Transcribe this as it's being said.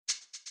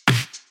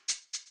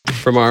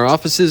From our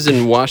offices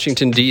in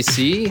Washington,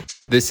 D.C.,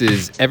 this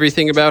is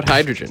Everything About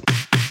Hydrogen.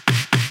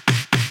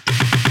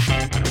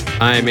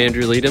 I'm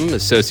Andrew Leadham,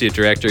 Associate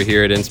Director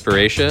here at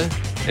Inspiration,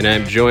 and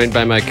I'm joined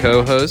by my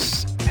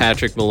co-hosts,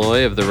 Patrick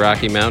Malloy of the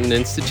Rocky Mountain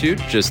Institute,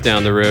 just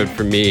down the road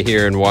from me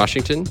here in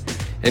Washington,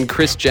 and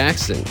Chris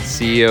Jackson,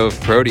 CEO of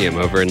Protium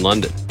over in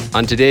London.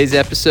 On today's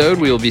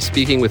episode, we will be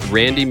speaking with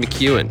Randy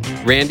McEwen.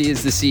 Randy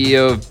is the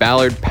CEO of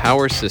Ballard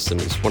Power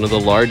Systems, one of the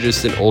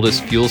largest and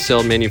oldest fuel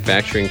cell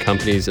manufacturing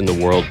companies in the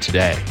world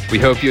today. We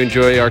hope you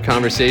enjoy our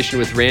conversation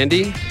with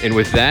Randy, and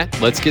with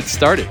that, let's get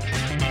started.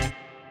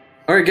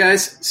 All right,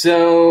 guys,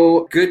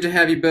 so good to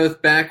have you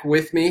both back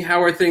with me.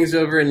 How are things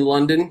over in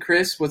London,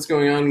 Chris? What's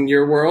going on in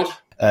your world?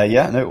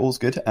 All's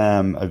good.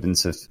 I've been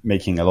sort of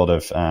making a lot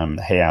of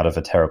hay out of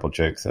a terrible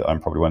joke that I'm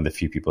probably one of the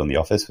few people in the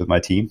office with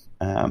my team.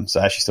 So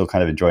actually still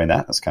kind of enjoying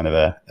that. That's kind of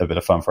a bit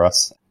of fun for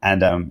us.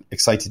 And I'm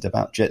excited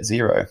about Jet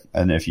Zero. I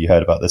don't know if you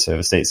heard about this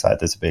over stateside.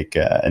 There's a big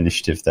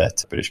initiative that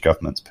the British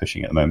government's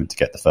pushing at the moment to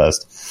get the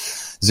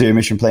first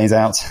zero-emission planes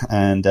out.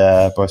 And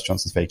Boris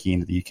Johnson's very keen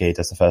that the UK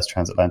does the first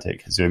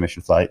transatlantic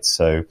zero-emission flights.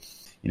 So,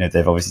 you know,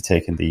 they've obviously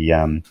taken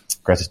the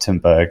Greta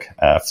Thunberg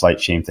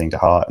flight shame thing to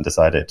heart and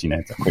decided, you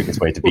know, the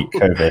quickest way to beat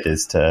COVID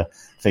is to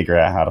figure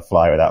out how to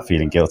fly without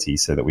feeling guilty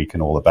so that we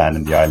can all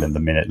abandon the island the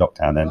minute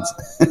lockdown ends.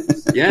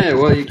 Yeah,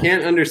 well, you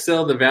can't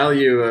undersell the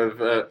value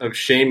of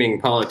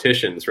shaming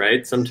politicians,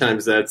 right?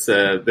 Sometimes that's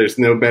there's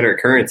no better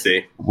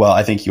currency. Well,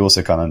 I think you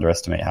also can't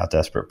underestimate how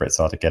desperate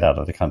Brits are to get out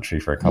of the country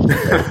for a couple of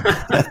days.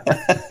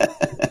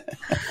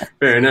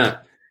 Fair enough.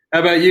 How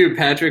about you,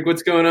 Patrick?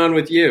 What's going on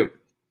with you?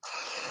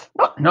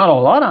 Not a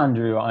lot,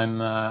 Andrew.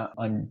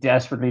 I'm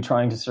desperately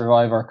trying to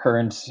survive our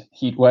current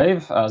heat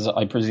wave, as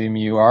I presume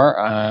you are.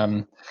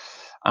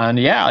 And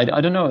yeah,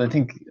 I don't know. I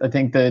think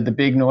the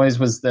big noise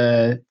was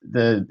the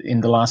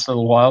in the last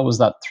little while was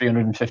that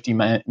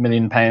 £350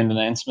 million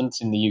announcement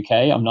in the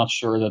UK. I'm not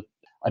sure that.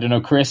 I don't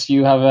know, Chris. Do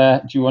you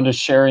want to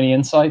share any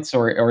insights,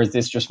 or is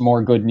this just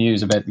more good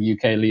news about the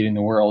UK leading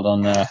the world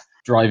on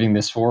driving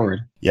this forward?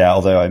 Yeah,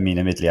 although, I mean,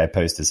 admittedly, I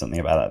posted something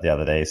about that the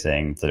other day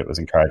saying that it was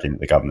encouraging that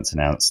the government's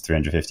announced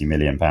 £350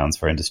 million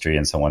for industry,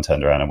 and someone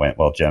turned around and went,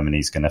 well,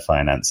 Germany's going to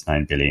finance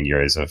 9 billion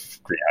euros of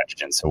green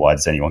hydrogen, so why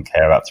does anyone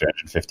care about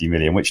 350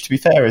 million? Which, to be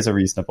fair, is a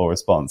reasonable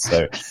response.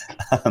 So,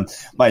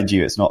 mind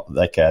you, it's not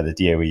like the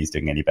DOE is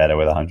doing any better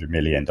with $100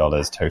 million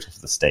total for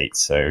the states.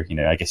 So, you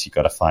know, I guess you've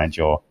got to find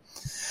your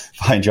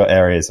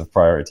areas of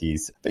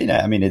priorities. But, you know,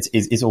 I mean,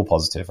 it's all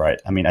positive, right?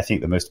 I mean, I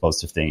think the most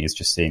positive thing is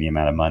just seeing the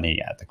amount of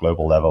money at the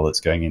global level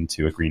that's going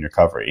into a green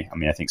recovery. I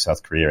mean, I think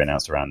South Korea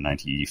announced around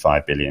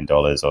 $95 billion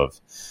of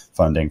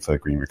funding for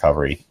green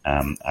recovery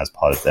as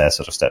part of their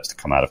sort of steps to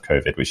come out of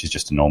COVID, which is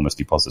just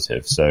enormously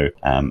positive. So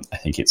I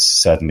think it's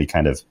certainly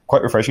kind of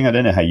quite refreshing. I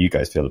don't know how you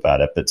guys feel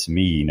about it, but to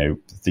me, you know,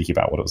 thinking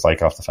about what it was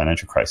like after the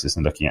financial crisis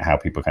and looking at how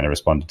people kind of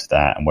responded to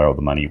that and where all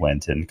the money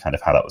went and kind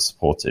of how that was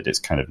supported, it's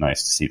kind of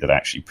nice to see that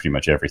actually pretty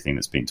much everything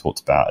that's being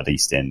talked about, at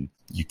least in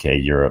UK,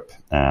 Europe,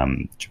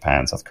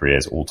 Japan, South Korea,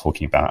 is all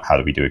talking about how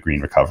do we do a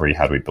green recovery,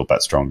 how do we build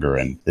that stronger.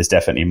 And there's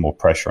definitely more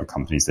pressure on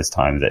companies this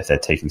time that if they're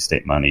taking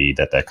state money,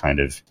 that they're kind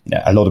of, you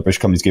know, a lot of British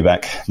companies give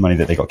back money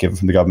that they got given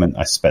from the government.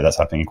 I suspect that's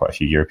happening in quite a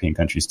few European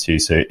countries too.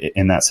 So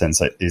in that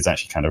sense, it is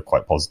actually kind of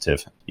quite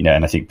positive, you know,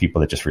 and I think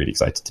people are just really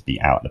excited to be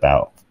out and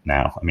about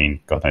now. I mean,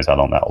 God knows how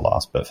long that will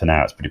last, but for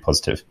now it's pretty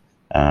positive.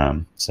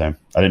 So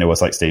I don't know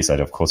what's like stateside.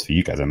 Of course, for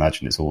you guys, I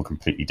imagine it's all a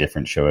completely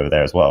different show over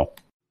there as well.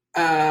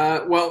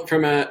 Well,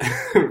 from a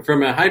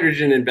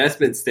hydrogen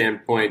investment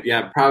standpoint,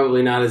 yeah,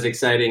 probably not as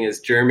exciting as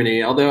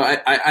Germany. Although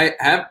I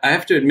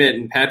have to admit,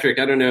 and Patrick,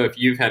 I don't know if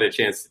you've had a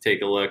chance to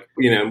take a look.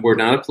 You know, we're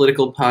not a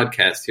political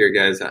podcast here,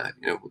 guys.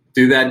 You know,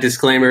 do that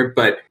disclaimer.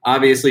 But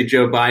obviously,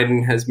 Joe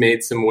Biden has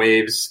made some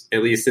waves,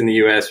 at least in the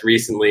U.S.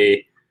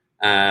 recently,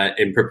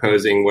 in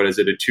proposing a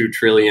 $2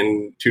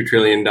 trillion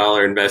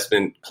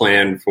investment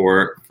plan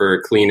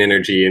for clean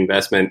energy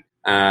investment.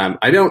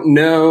 I don't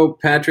know,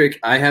 Patrick.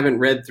 I haven't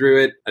read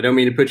through it. I don't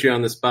mean to put you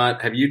on the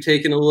spot. Have you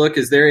taken a look?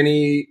 Is there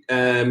any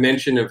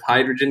mention of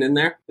hydrogen in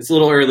there? It's a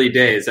little early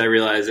days, I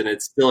realize, and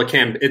it's still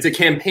it's a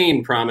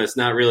campaign promise,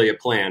 not really a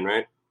plan,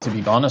 right? To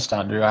be honest,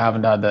 Andrew, I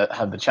haven't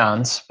had the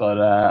chance, but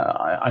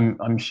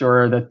I'm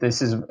sure that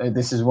this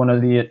is one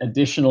of the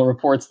additional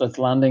reports that's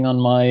landing on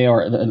my,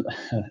 or the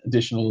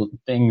additional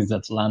things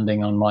that's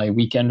landing on my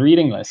weekend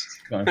reading list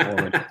going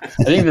forward.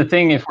 I think the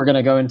thing, if we're going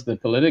to go into the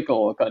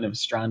political kind of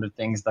strand of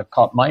things that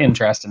caught my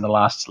interest in the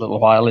last little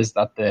while, is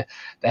that the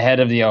head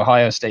of the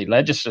Ohio State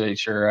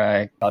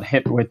Legislature got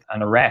hit with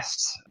an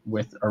arrest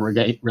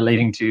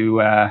relating to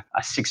a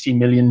 $60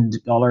 million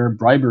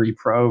bribery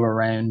probe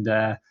around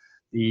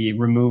the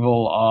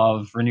removal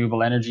of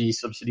renewable energy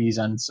subsidies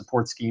and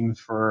support schemes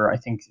for, I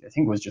think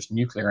it was just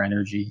nuclear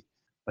energy.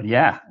 But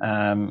yeah,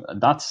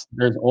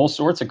 there's all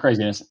sorts of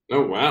craziness.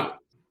 Oh, wow.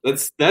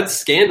 That's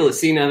scandalous.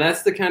 See, now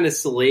that's the kind of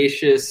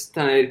salacious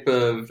type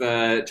of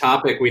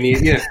topic we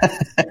need. You know,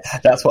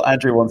 that's what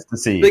Andrew wants to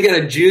see. They got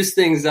to juice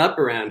things up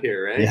around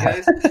here, right, yeah.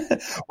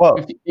 guys?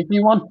 Well, if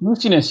you want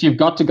juiciness, you've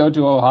got to go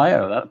to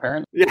Ohio. That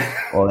apparently. Yeah.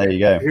 Well, there you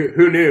go.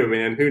 Who knew,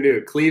 man? Who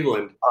knew?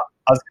 Cleveland.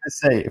 I was going to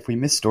say, if we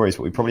miss stories,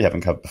 what we probably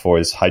haven't covered before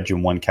is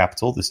Hydrogen One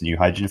Capital, this new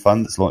hydrogen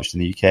fund that's launched in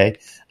the UK.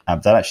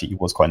 That actually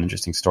was quite an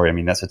interesting story. I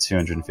mean, that's a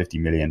 £250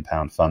 million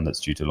fund that's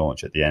due to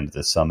launch at the end of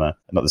the summer.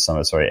 Not the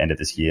summer, sorry, end of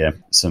this year.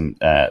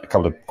 A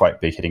couple of quite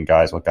big hitting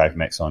guys, one guy from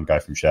Exxon, guy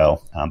from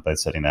Shell, both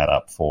setting that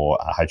up for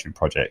hydrogen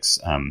projects.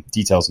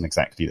 Details on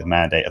exactly the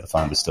mandate of the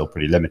fund is still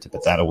pretty limited,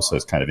 but that also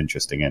is kind of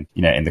interesting. And,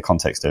 in the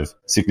context of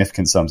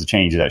significant sums of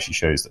change, it actually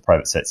shows that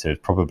private sector is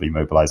probably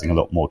mobilizing a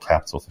lot more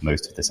capital for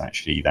most of this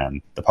actually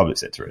than the public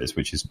sector is,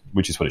 which is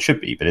what it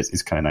should be. But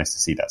it's kind of nice to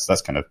see that. So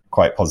that's kind of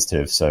quite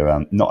positive.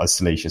 So not as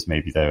salacious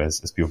maybe though as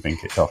people being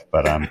kicked off,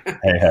 but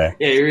hey.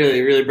 Yeah, you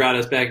really brought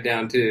us back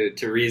down to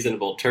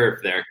reasonable turf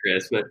there,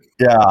 Chris. But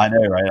yeah, I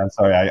know, right? I'm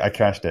sorry, I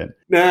crashed it.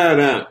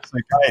 No. So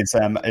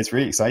guys, it's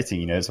really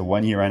exciting. It's a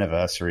 1 year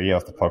anniversary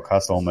of the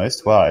podcast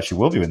almost. Well, actually,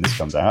 will be when this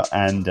comes out.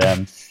 And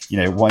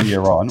 1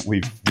 year on,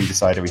 we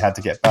decided we had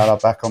to get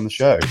Ballard back on the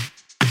show.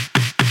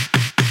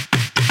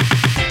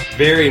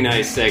 Very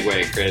nice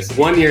segue, Chris.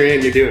 1 year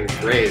in, you're doing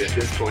great at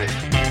this point.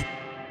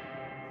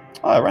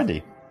 Hi,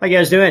 Randy. How you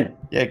guys doing?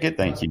 Yeah, good,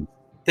 thank you.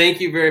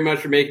 Thank you very much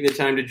for making the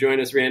time to join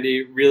us,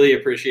 Randy. Really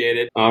appreciate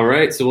it. All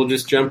right, so we'll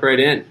just jump right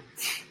in.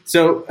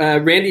 So,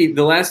 Randy,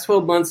 the last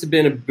 12 months have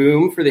been a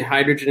boom for the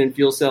hydrogen and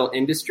fuel cell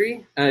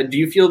industry. Do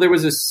you feel there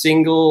was a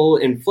single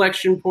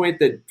inflection point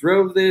that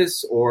drove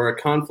this, or a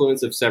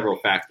confluence of several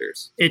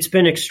factors? It's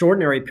been an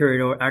extraordinary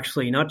period,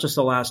 actually, not just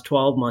the last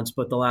 12 months,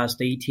 but the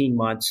last 18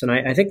 months. And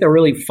I think there are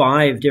really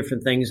 5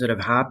 different things that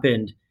have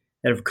happened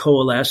that have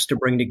coalesced to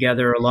bring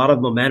together a lot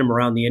of momentum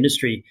around the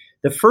industry.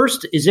 The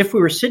first is, if we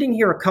were sitting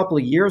here a couple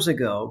of years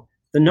ago,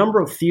 the number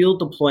of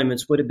field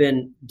deployments would have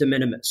been de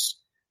minimis.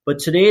 But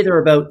today there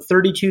are about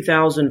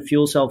 32,000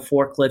 fuel cell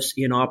forklifts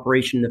in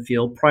operation in the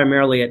field,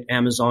 primarily at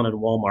Amazon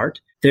and Walmart.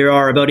 There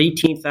are about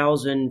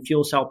 18,000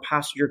 fuel cell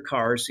passenger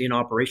cars in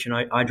operation.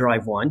 I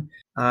drive one.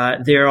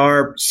 There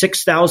are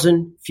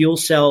 6,000 fuel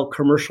cell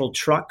commercial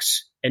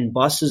trucks and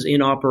buses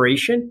in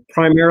operation,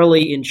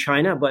 primarily in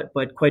China, but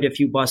quite a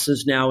few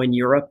buses now in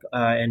Europe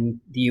and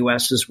the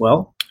US as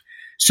well.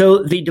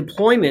 So the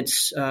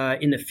deployments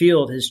in the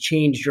field has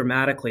changed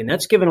dramatically, and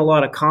that's given a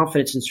lot of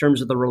confidence in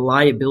terms of the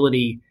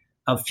reliability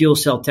of fuel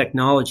cell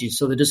technology.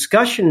 So the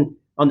discussion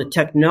on the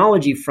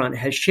technology front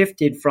has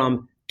shifted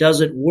from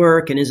does it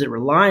work and is it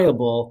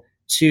reliable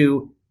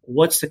to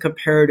what's the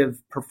comparative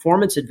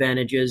performance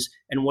advantages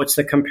and what's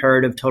the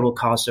comparative total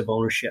cost of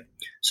ownership.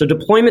 So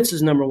deployments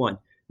is number one.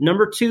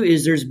 Number two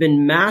is there's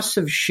been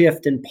massive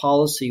shift in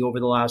policy over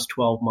the last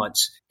 12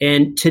 months.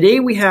 And today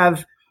we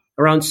have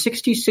around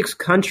 66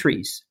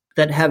 countries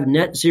that have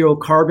net zero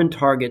carbon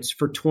targets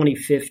for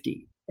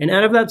 2050. And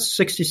out of that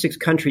 66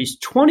 countries,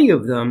 20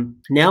 of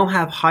them now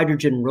have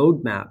hydrogen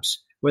roadmaps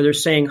where they're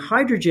saying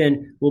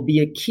hydrogen will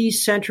be a key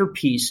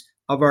centerpiece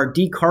of our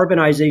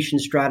decarbonization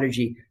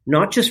strategy,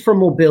 not just for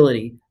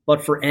mobility,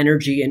 but for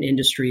energy and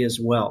industry as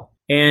well.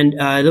 And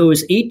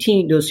those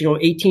 18,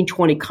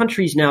 20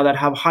 countries now that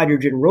have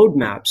hydrogen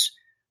roadmaps,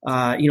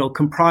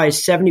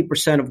 comprise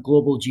 70% of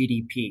global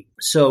GDP.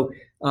 So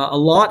a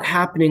lot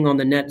happening on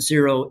the net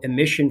zero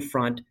emission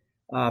front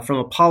from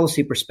a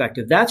policy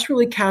perspective. That's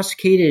really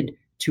cascaded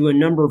to a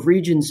number of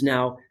regions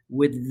now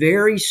with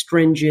very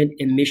stringent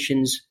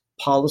emissions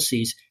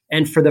policies,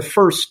 and for the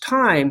first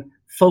time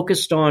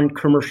focused on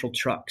commercial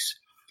trucks.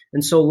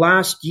 And so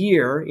last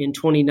year in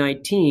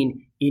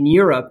 2019 in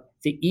Europe,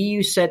 the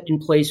EU set in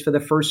place for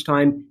the first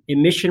time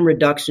emission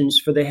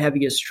reductions for the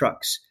heaviest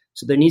trucks.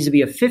 So there needs to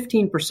be a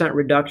 15%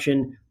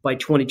 reduction by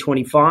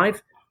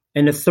 2025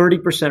 and a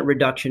 30%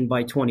 reduction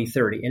by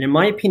 2030. And in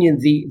my opinion,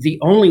 the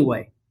only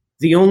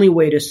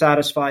way to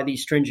satisfy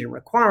these stringent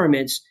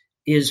requirements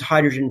is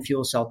hydrogen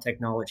fuel cell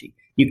technology.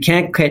 You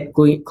can't get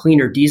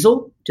cleaner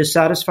diesel to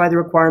satisfy the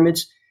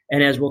requirements.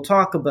 And as we'll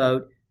talk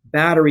about,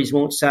 batteries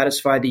won't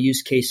satisfy the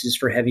use cases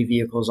for heavy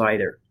vehicles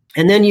either.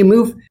 And then you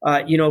move,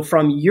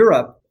 from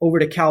Europe over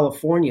to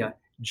California.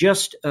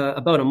 Just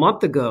about a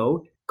month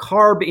ago,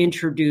 CARB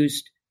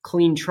introduced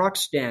clean truck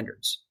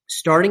standards.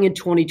 Starting in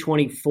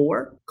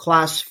 2024,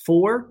 Class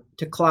 4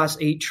 to Class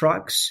 8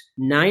 trucks,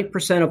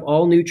 9% of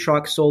all new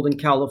trucks sold in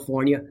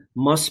California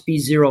must be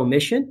zero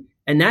emission.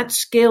 And that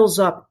scales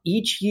up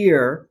each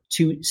year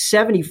to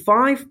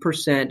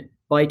 75%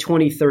 by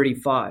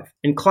 2035.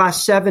 And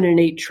Class 7 and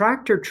 8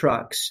 tractor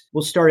trucks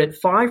will start at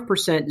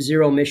 5%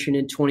 zero emission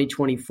in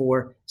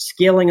 2024,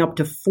 scaling up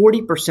to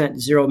 40%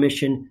 zero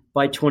emission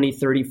by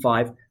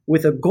 2035,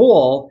 with a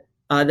goal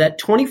that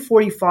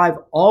 2045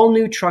 all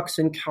new trucks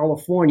in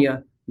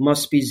California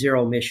must be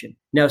zero emission.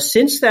 Now,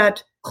 since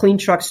that Clean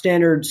Truck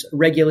Standards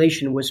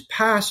regulation was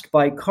passed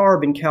by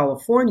CARB in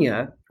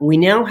California, we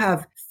now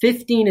have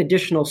 15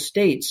 additional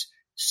states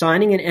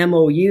signing an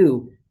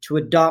MOU to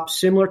adopt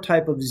similar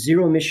type of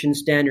zero emission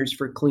standards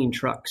for clean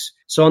trucks.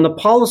 So on the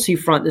policy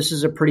front, this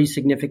is a pretty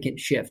significant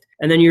shift.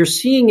 And then you're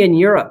seeing in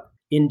Europe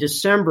in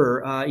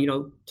December,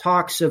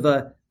 talks of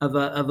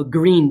a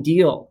Green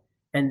Deal.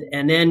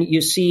 And then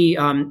you see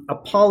a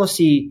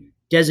policy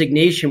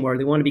designation where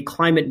they want to be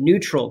climate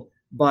neutral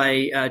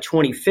by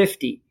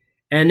 2050.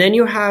 And then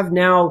you have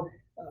now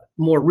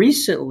more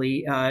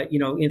recently,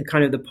 in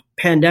kind of the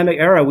pandemic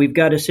era, we've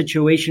got a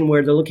situation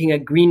where they're looking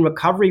at green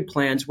recovery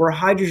plans where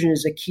hydrogen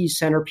is a key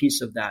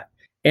centerpiece of that.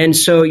 And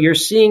so you're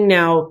seeing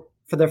now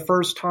for the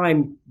first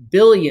time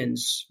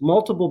billions,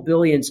 multiple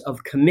billions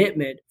of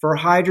commitment for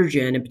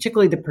hydrogen, and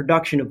particularly the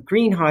production of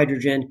green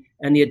hydrogen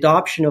and the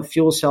adoption of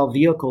fuel cell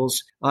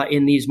vehicles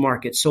in these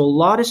markets. So a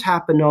lot has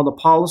happened on the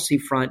policy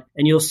front,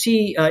 and you'll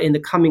see in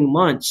the coming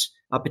months,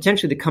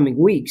 potentially the coming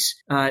weeks,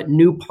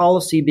 new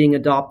policy being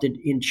adopted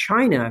in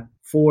China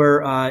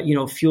for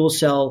fuel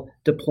cell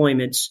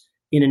deployments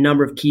in a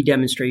number of key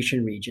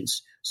demonstration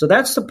regions. So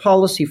that's the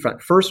policy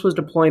front. First was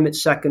deployment,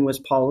 second was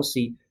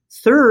policy.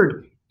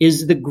 Third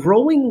is the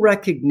growing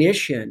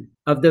recognition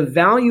of the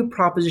value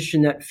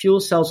proposition that fuel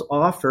cells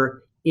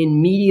offer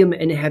in medium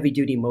and heavy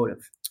duty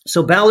motive.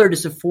 So Ballard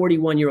is a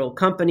 41-year-old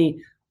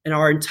company. In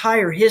our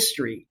entire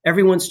history,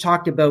 everyone's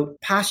talked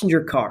about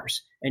passenger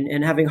cars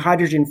and having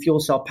hydrogen fuel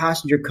cell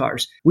passenger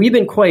cars. We've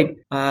been quite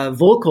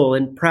vocal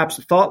and perhaps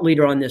a thought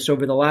leader on this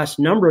over the last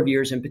number of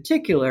years in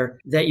particular,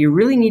 that you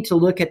really need to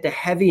look at the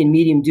heavy and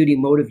medium duty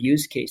motive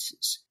use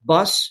cases: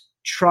 bus,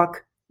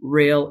 truck,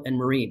 rail, and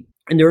marine.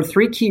 And there are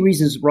three key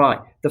reasons why.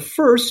 The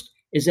first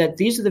is that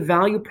these are the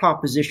value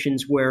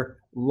propositions where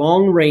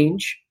long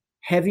range,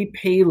 heavy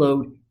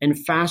payload, and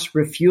fast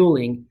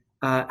refueling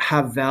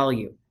have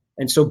value.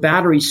 And so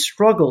batteries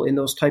struggle in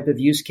those type of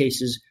use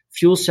cases.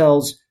 Fuel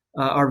cells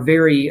are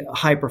very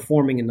high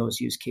performing in those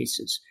use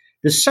cases.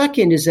 The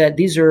second is that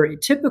these are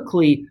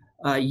typically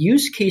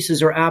use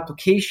cases or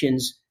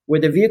applications where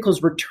the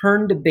vehicles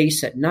return to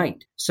base at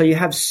night. So you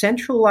have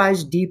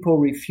centralized depot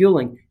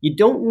refueling. You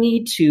don't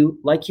need to,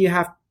 like you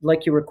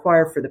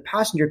require for the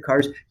passenger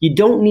cars, you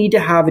don't need to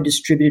have a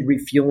distributed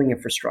refueling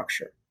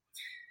infrastructure.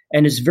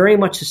 And it's very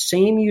much the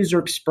same user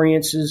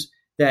experiences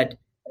that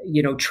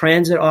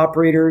transit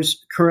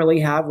operators currently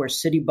have, where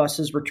city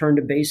buses return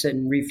to base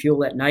and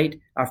refuel at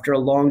night after a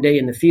long day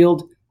in the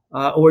field,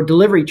 or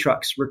delivery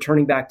trucks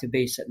returning back to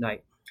base at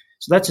night.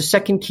 So that's a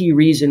second key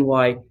reason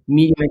why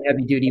medium and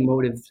heavy duty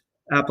motive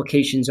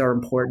applications are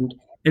important.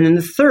 And then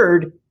the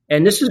third,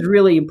 and this is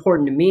really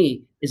important to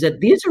me, is that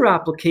these are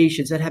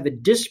applications that have a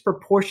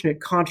disproportionate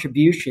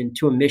contribution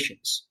to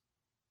emissions.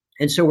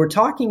 And so we're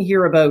talking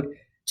here about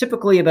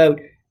typically about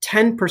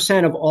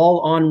 10% of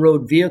all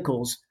on-road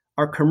vehicles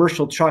are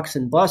commercial trucks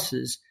and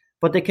buses,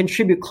 but they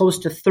contribute close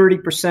to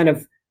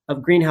 30%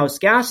 of greenhouse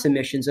gas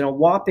emissions and a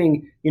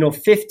whopping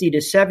 50 to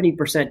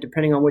 70%,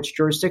 depending on which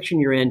jurisdiction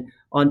you're in,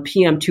 on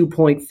PM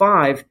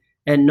 2.5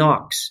 and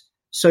NOx.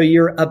 So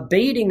you're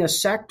abating a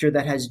sector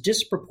that has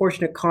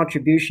disproportionate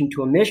contribution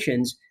to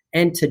emissions,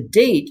 and to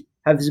date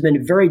has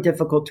been very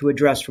difficult to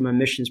address from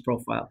emissions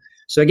profile.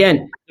 So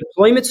again,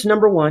 deployment's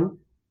number one,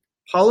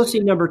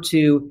 policy number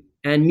two,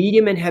 and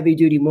medium and heavy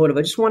duty motive.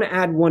 I just want to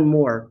add one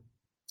more.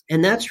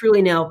 And that's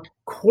really now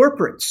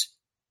corporates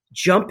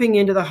jumping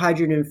into the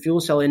hydrogen fuel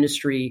cell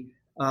industry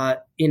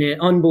in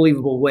an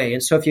unbelievable way.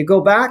 And so if you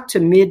go back to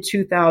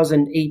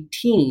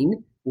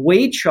mid-2018,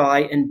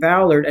 Weichai and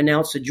Ballard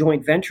announced a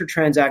joint venture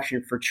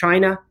transaction for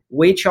China.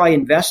 Weichai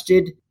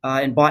invested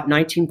and bought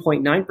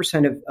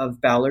 19.9% of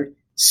Ballard.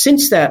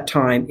 Since that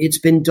time, it's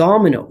been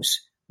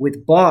dominoes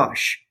with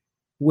Bosch,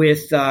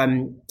 with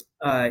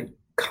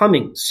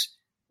Cummins,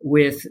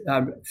 with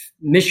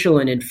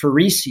Michelin and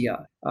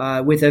Faurecia,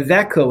 with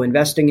Iveco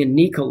investing in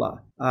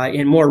Nikola,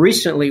 and more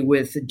recently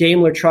with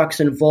Daimler Trucks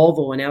and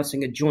Volvo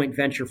announcing a joint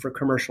venture for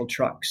commercial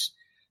trucks.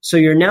 So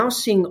you're now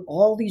seeing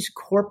all these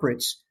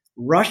corporates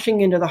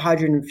rushing into the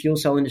hydrogen fuel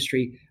cell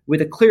industry with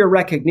a clear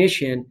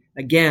recognition,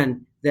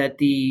 again, that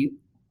the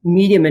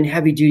medium and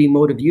heavy duty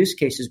motive use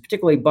cases,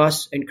 particularly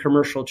bus and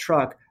commercial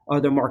truck, are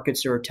the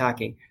markets they're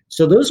attacking.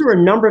 So those are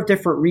a number of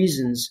different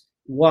reasons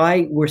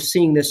why we're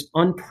seeing this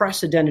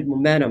unprecedented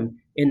momentum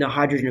in the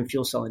hydrogen and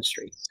fuel cell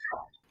industry.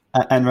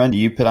 And Randy,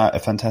 you put out a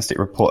fantastic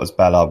report as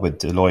Ballard with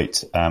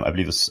Deloitte, I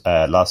believe it was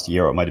last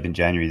year, or it might have been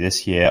January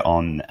this year,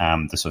 on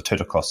the sort of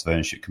total cost of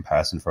ownership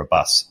comparison for a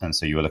bus. And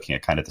so you were looking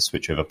at kind of the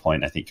switchover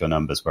point. I think your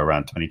numbers were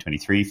around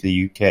 2023 for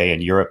the UK,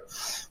 and Europe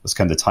was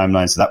kind of the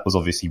timeline. So that was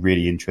obviously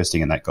really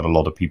interesting, and that got a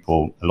lot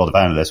of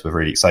analysts were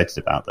really excited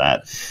about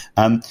that.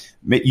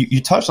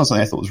 You touched on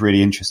something I thought was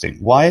really interesting.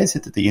 Why is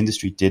it that the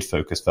industry did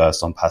focus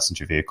first on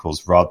passenger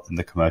vehicles rather than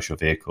the commercial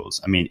vehicles?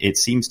 I mean, it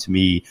seems to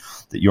me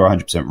that you're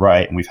 100%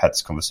 right, and we've had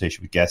this conversation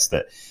with guests,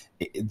 that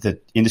the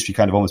industry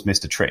kind of almost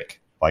missed a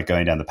trick by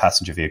going down the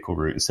passenger vehicle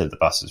route instead of the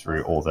buses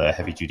route or the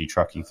heavy duty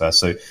trucking first.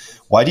 So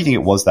why do you think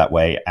it was that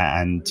way?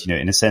 And,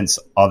 in a sense,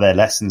 are there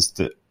lessons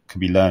that can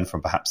be learned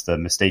from perhaps the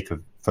mistake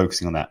of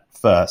focusing on that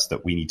first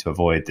that we need to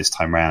avoid this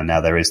time around?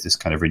 Now there is this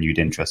kind of renewed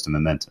interest and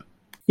momentum.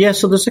 Yeah,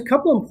 so there's a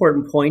couple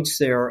important points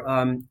there.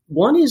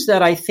 One is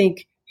that I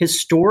think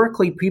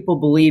historically people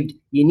believed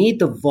you need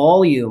the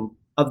volume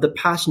of the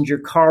passenger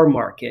car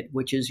market,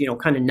 which is,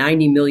 kind of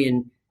 90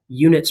 million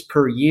units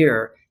per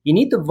year. You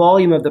need the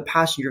volume of the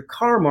passenger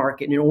car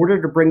market in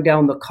order to bring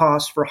down the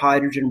cost for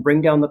hydrogen,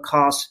 bring down the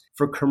cost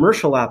for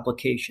commercial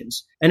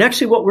applications. And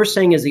actually what we're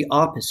saying is the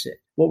opposite.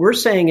 what we're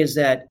saying is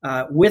that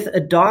with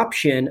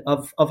adoption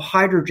of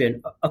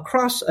hydrogen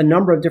across a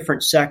number of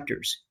different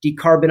sectors,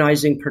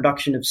 decarbonizing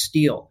production of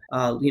steel,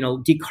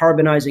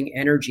 decarbonizing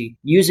energy,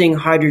 using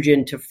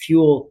hydrogen to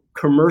fuel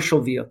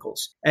commercial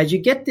vehicles. As you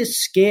get this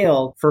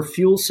scale for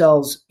fuel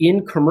cells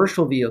in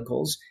commercial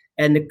vehicles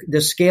and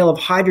the scale of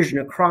hydrogen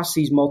across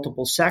these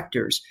multiple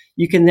sectors,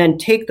 you can then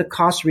take the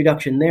cost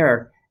reduction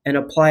there and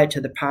apply it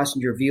to the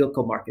passenger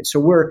vehicle market. So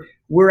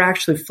we're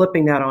actually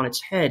flipping that on its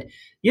head.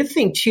 The other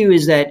thing too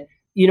is that,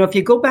 if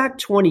you go back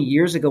 20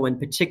 years ago in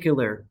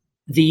particular,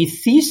 the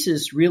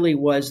thesis really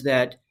was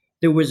that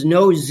there was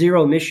no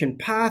zero emission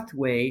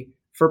pathway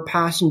for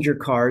passenger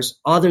cars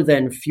other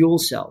than fuel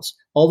cells,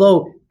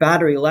 although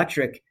battery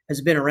electric has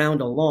been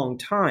around a long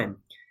time.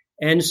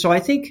 And so I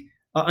think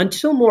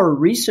until more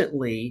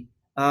recently,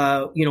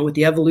 with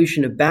the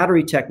evolution of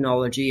battery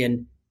technology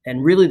and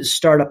really the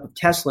startup of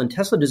Tesla, and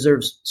Tesla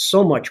deserves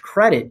so much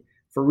credit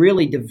for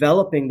really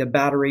developing the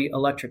battery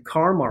electric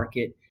car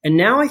market. And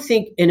now I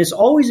think, and it's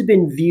always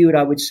been viewed,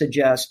 I would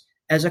suggest,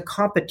 as a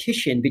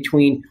competition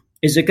between,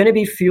 is it going to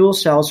be fuel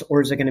cells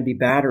or is it going to be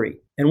battery?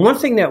 And one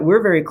thing that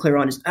we're very clear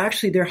on is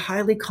actually they're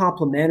highly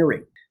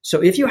complementary.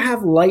 So if you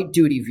have light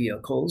duty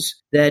vehicles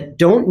that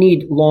don't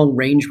need long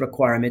range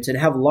requirements and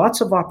have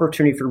lots of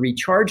opportunity for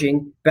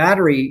recharging,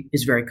 battery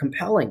is very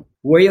compelling.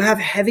 Where you have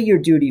heavier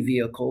duty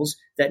vehicles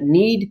that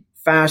need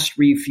fast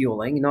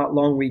refueling, not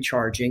long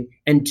recharging,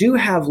 and do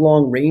have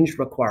long range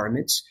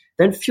requirements,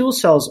 then fuel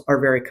cells are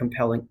very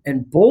compelling.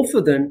 And both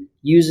of them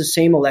use the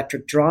same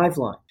electric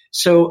driveline.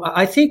 So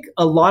I think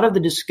a lot of the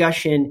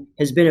discussion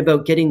has been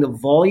about getting the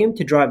volume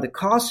to drive the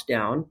cost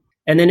down.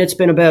 And then it's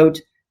been about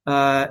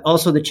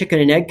also the chicken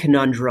and egg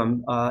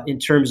conundrum in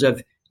terms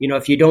of,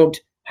 if you don't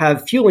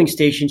have fueling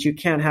stations, you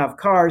can't have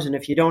cars. And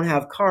if you don't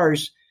have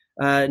cars,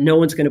 no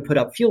one's going to put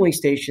up fueling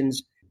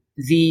stations.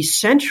 The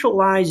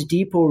centralized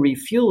depot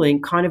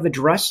refueling kind of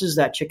addresses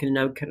that chicken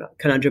and egg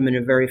conundrum in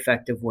a very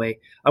effective way.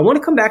 I want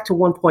to come back to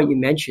one point you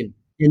mentioned,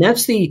 and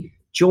that's the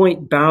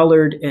joint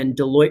Ballard and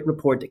Deloitte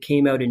report that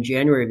came out in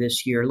January of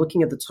this year,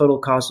 looking at the total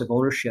cost of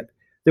ownership.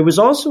 There was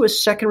also a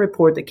second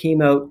report that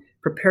came out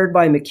prepared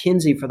by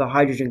McKinsey for the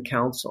Hydrogen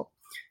Council,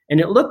 and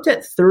it looked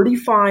at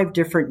 35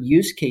 different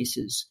use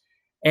cases,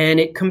 and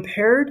it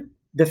compared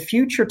the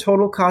future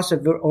total cost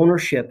of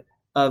ownership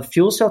of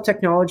fuel cell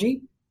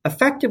technology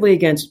effectively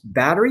against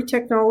battery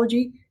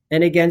technology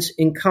and against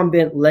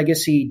incumbent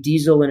legacy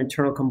diesel and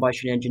internal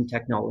combustion engine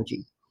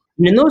technology.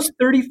 And in those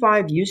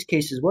 35 use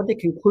cases, what they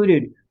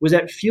concluded was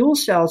that fuel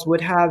cells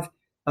would have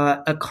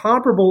a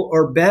comparable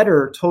or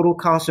better total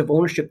cost of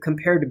ownership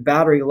compared to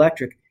battery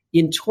electric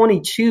in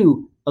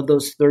 22 of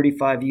those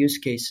 35 use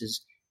cases.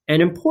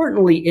 And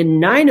importantly, in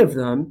 9 of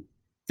them,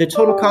 the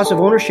total cost of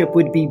ownership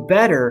would be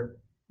better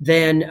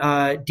than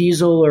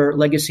diesel or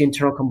legacy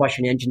internal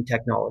combustion engine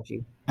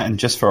technology. And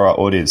just for our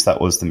audience,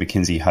 that was the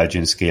McKinsey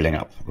Hydrogen Scaling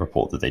Up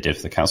report that they did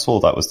for the council.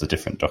 That was the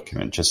different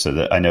document, just so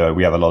that I know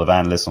we have a lot of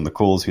analysts on the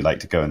calls who like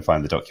to go and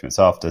find the documents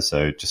after.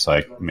 So just so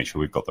I make sure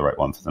we've got the right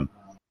one for them.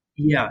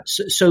 Yeah.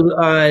 So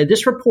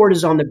this report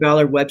is on the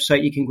Ballard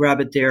website. You can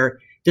grab it there.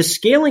 The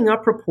Scaling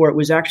Up report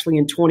was actually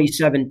in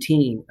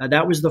 2017.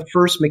 That was the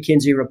first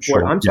McKinsey report.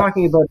 Sure, I'm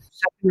talking about the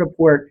second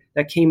report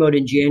that came out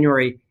in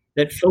January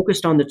that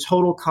focused on the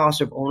total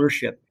cost of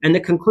ownership. And the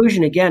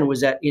conclusion, again,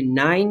 was that in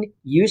 9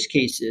 use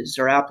cases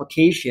or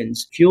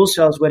applications, fuel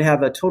cells would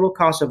have a total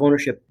cost of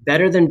ownership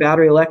better than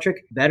battery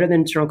electric, better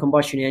than internal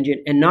combustion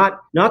engine. And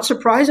not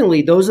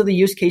surprisingly, those are the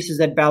use cases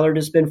that Ballard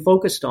has been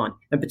focused on,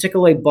 and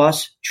particularly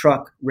bus,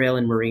 truck, rail,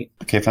 and marine.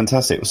 Okay,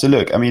 fantastic. So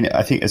look,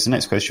 I think as the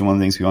next question, one of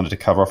the things we wanted to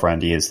cover off,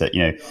 Randy, is that,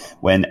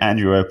 when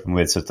Andrew opened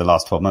with sort of the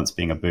last 12 months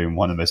being a boom,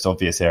 one of the most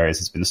obvious areas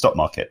has been the stock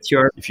market.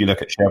 Sure. If you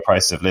look at share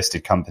prices of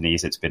listed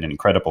companies, it's been an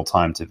incredible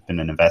time to have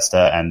been an investor,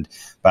 and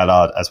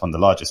Ballard, as one of the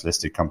largest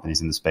listed companies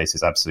in the space,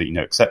 is absolutely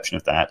no exception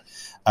of that.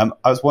 I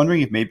was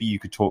wondering if maybe you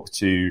could talk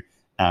to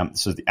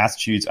sort of the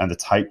attitudes and the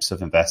types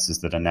of investors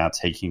that are now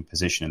taking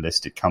position in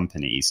listed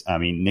companies. I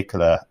mean,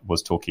 Nicola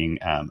was talking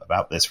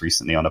about this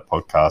recently on a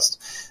podcast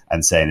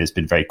and saying it's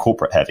been very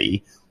corporate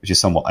heavy, which is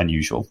somewhat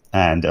unusual.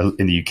 And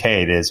in the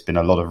UK, there's been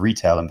a lot of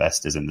retail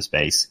investors in the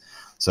space.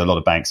 So a lot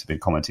of banks have been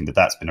commenting that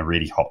that's been a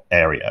really hot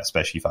area,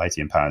 especially for IT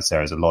and Power and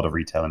Sarah. There's a lot of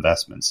retail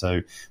investment. So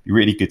it'd be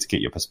really good to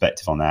get your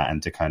perspective on that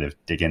and to kind of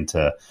dig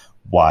into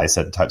why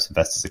certain types of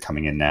investors are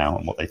coming in now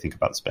and what they think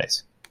about the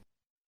space.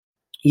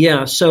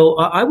 Yeah, so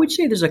I would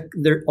say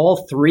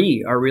all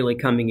three are really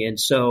coming in.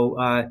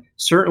 So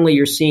certainly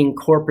you're seeing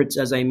corporates,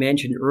 as I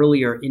mentioned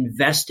earlier,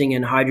 investing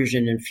in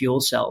hydrogen and fuel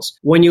cells.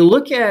 When you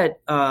look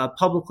at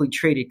publicly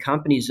traded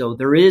companies, though,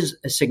 there is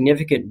a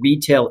significant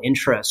retail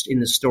interest in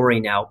the story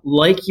now,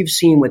 like you've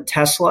seen with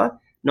Tesla,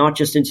 not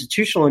just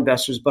institutional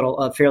investors, but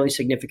a fairly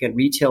significant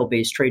retail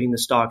base trading the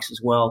stocks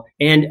as well.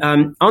 And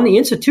on the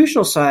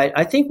institutional side,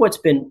 I think what's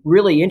been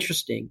really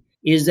interesting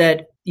is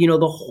that,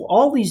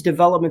 all these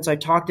developments I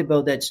talked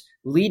about that's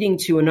leading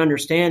to an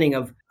understanding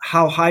of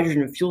how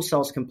hydrogen and fuel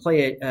cells can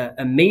play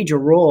a major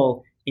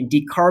role in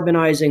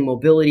decarbonizing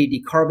mobility,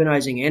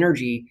 decarbonizing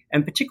energy,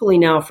 and particularly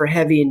now for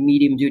heavy and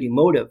medium duty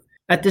motive.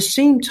 At the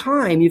same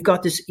time, you've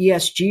got this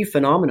ESG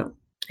phenomenon.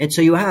 And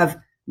so you have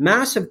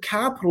massive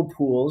capital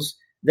pools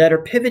that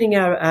are pivoting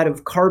out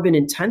of carbon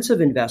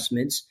intensive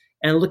investments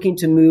and looking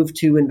to move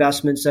to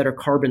investments that are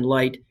carbon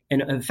light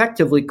and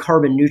effectively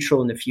carbon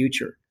neutral in the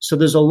future. So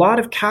there's a lot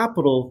of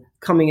capital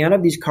coming out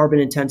of these carbon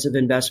intensive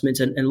investments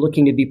and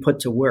looking to be put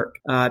to work.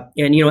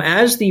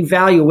 As the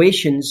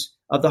valuations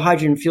of the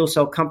hydrogen fuel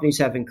cell companies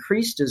have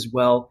increased as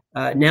well,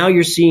 now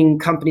you're seeing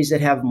companies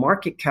that have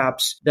market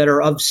caps that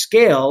are of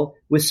scale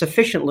with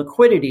sufficient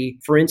liquidity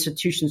for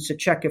institutions to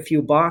check a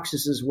few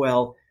boxes as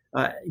well.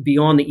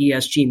 Beyond the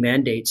ESG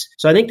mandates.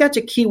 So I think that's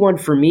a key one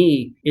for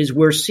me, is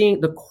we're seeing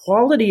the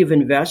quality of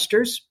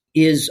investors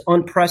is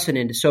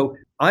unprecedented. So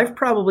I've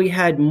probably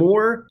had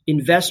more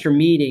investor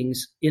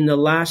meetings in the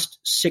last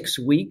 6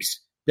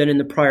 weeks than in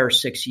the prior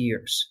 6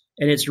 years.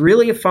 And it's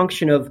really a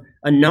function of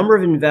a number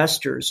of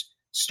investors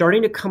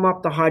starting to come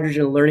up the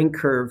hydrogen learning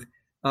curve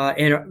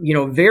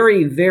and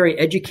very, very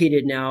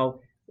educated now,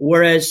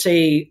 whereas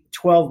say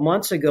 12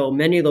 months ago,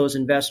 many of those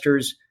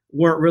investors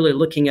weren't really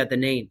looking at the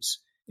names.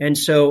 And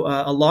so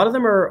a lot of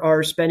them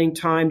are spending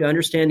time to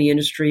understand the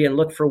industry and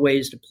look for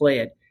ways to play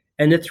it.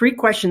 And the 3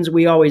 questions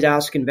we always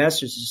ask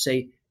investors is to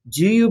say,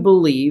 do you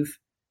believe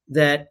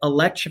that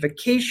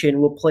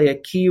electrification will play a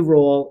key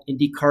role in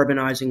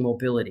decarbonizing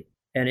mobility?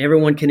 And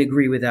everyone can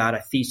agree with that, a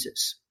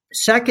thesis.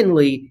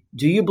 Secondly,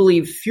 do you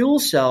believe fuel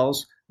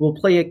cells will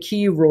play a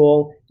key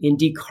role in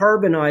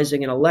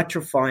decarbonizing and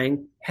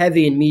electrifying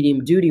heavy and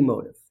medium duty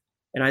motive?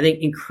 And I think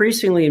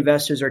increasingly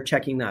investors are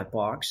checking that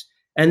box.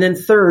 And then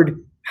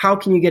third, how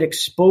can you get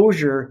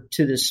exposure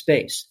to this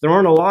space? There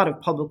aren't a lot of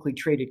publicly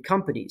traded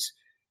companies.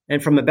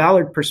 And from a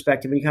Ballard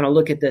perspective, when you kind of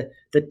look at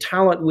the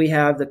talent we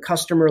have, the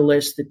customer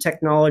list, the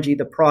technology,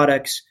 the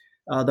products,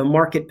 the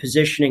market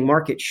positioning,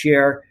 market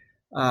share,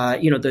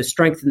 the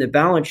strength in the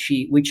balance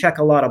sheet, we check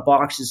a lot of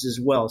boxes as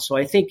well. So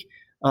I think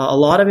a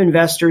lot of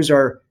investors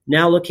are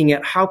now looking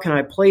at how can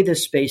I play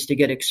this space to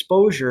get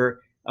exposure,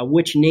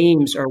 which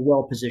names are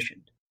well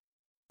positioned.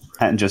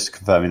 And just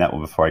confirming that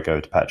one before I go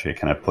to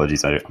Patrick, and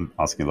apologies, I'm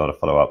asking a lot of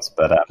follow-ups,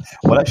 but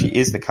what actually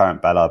is the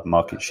current Ballard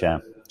market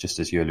share, just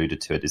as you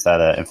alluded to it? Is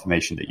that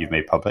information that you've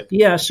made public?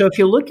 Yeah, so if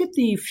you look at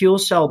the fuel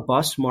cell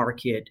bus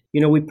market,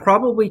 we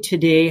probably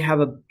today have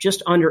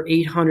just under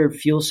 800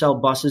 fuel cell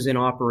buses in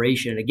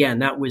operation. Again,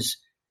 that was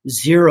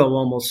zero,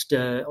 almost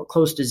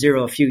close to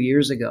zero a few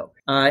years ago.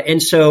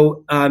 And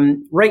so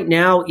right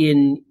now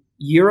in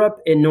Europe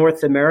and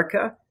North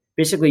America,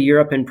 basically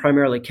Europe and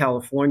primarily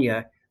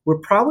California, we're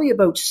probably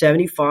about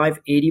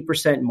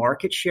 75-80%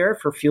 market share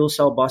for fuel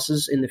cell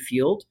buses in the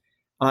field.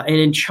 And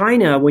in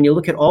China, when you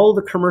look at all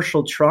the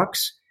commercial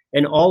trucks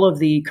and all of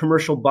the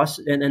commercial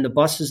buses and the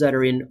buses that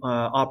are in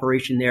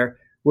operation there,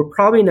 we're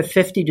probably in the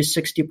 50 to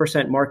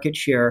 60% market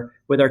share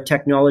with our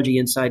technology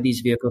inside these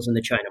vehicles in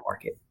the China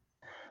market.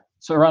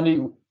 So,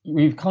 Randy,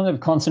 we've kind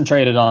of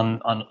concentrated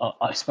on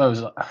I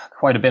suppose,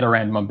 quite a bit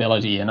around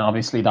mobility, and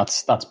obviously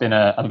that's been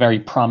a very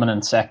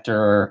prominent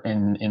sector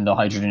in the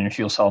hydrogen and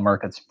fuel cell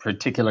markets,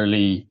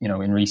 particularly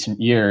in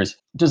recent years.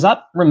 Does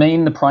that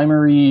remain the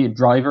primary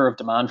driver of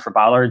demand for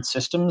Ballard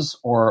systems,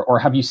 or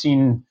have you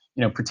seen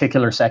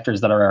particular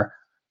sectors that are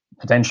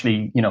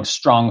potentially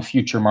strong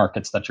future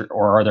markets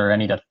or are there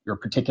any that you're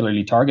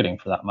particularly targeting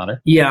for that matter?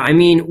 Yeah, I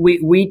mean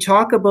we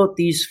talk about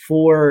these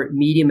 4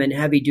 medium and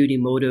heavy duty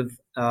motive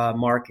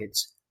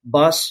markets: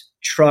 bus,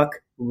 truck,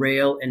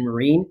 rail, and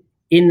marine,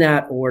 in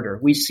that order.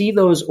 We see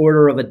those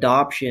order of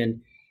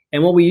adoption.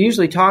 And what we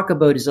usually talk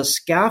about is a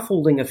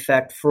scaffolding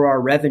effect for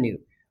our revenue,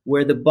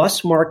 where the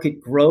bus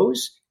market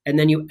grows, and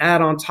then you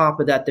add on top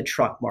of that the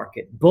truck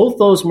market. Both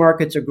those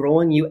markets are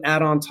growing. You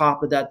add on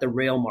top of that the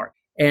rail market.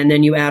 And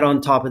then you add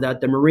on top of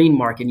that the marine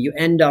market. And you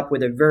end up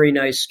with a very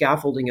nice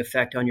scaffolding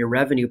effect on your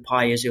revenue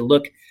pie as you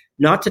look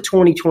not to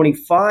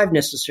 2025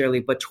 necessarily,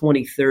 but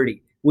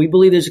 2030. We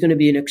believe there's going to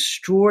be an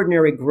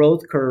extraordinary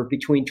growth curve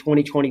between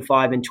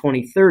 2025 and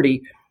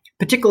 2030,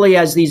 particularly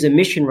as these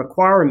emission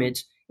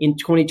requirements in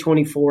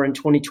 2024 and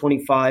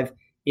 2025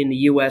 in the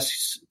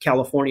US,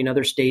 California, and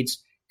other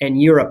states,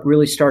 and Europe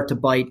really start to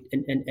bite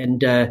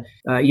and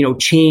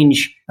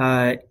change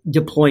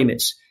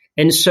deployments.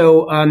 And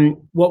so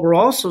what we're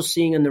also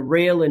seeing in the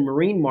rail and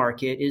marine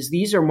market is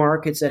these are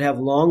markets that have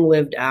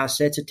long-lived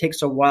assets. It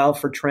takes a while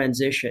for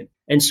transition.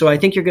 And so I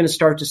think you're going to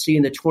start to see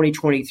in the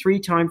 2023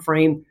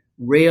 timeframe,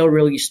 rail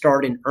really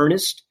start in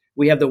earnest.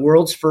 We have the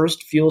world's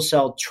first fuel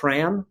cell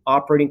tram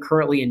operating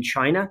currently in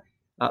China,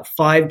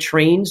 5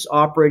 trains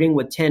operating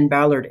with 10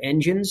 Ballard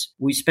engines.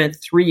 We spent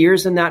 3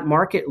 years in that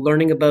market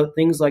learning about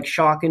things like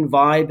shock and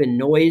vibe and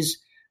noise,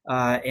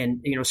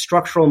 and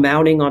structural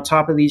mounting on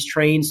top of these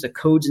trains, the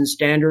codes and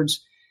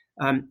standards.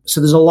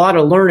 So there's a lot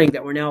of learning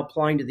that we're now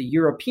applying to the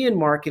European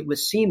market with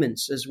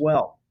Siemens as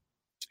well.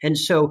 And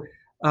so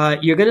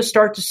you're going to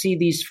start to see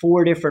these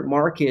 4 different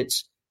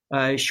markets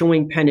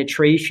showing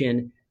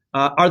penetration.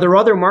 Are there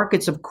other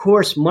markets? Of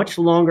course, much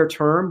longer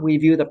term. We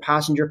view the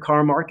passenger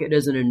car market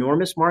as an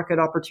enormous market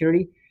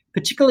opportunity,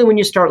 particularly when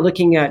you start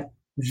looking at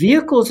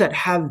vehicles that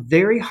have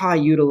very high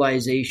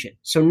utilization.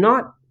 So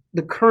not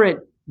the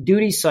current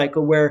duty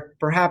cycle where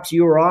perhaps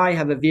you or I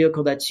have a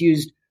vehicle that's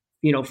used,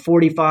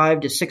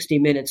 45 to 60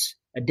 minutes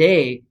a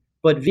day,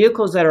 but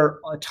vehicles that are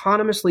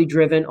autonomously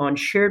driven on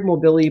shared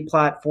mobility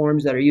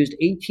platforms that are used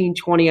 18,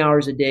 20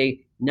 hours a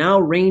day, now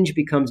range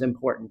becomes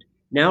important.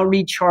 Now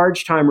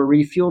recharge time or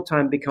refuel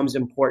time becomes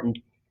important.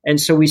 And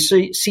so we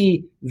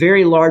see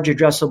very large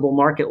addressable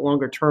market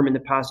longer term in the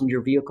passenger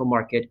vehicle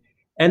market.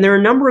 And there are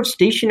a number of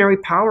stationary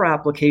power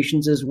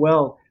applications as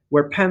well,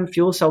 where PEM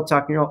fuel cell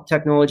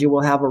technology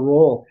will have a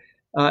role.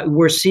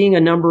 We're seeing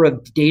a number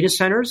of data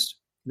centers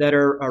that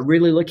are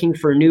really looking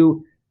for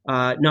new,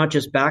 not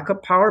just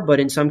backup power, but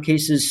in some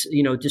cases,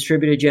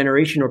 distributed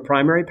generation or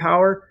primary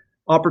power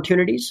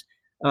opportunities.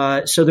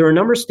 So there are a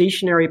number of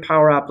stationary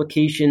power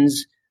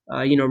applications,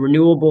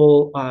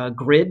 renewable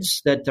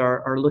grids that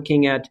are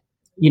looking at,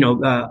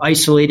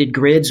 isolated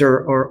grids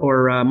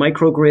or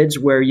microgrids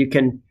where you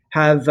can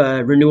have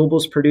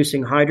renewables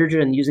producing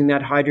hydrogen and using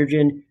that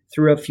hydrogen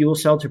through a fuel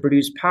cell to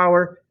produce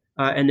power,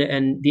 and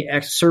the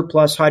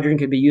surplus hydrogen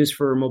can be used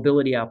for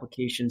mobility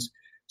applications.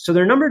 So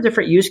there are a number of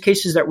different use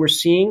cases that we're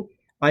seeing.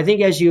 I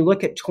think as you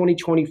look at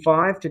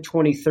 2025 to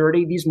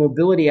 2030, these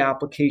mobility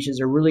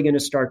applications are really going to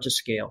start to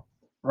scale.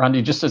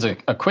 Randy, just as a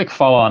quick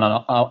follow-on,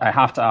 and I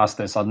have to ask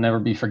this. I'll never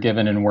be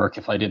forgiven in work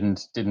if I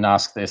didn't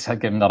ask this,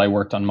 given that I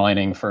worked on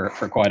mining for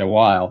quite a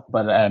while.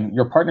 But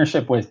your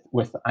partnership with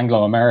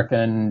Anglo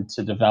American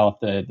to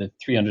develop the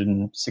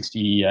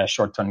 360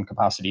 short-ton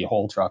capacity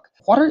haul truck,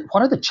 what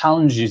are the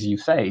challenges you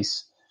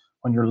face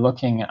when you're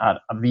looking at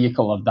a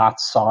vehicle of that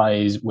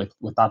size with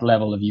that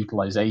level of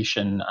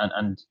utilization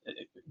and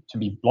to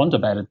be blunt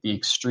about it, the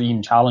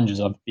extreme challenges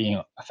of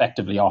being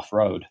effectively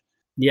off-road?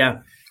 Yeah.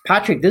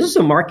 Patrick, this is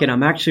a market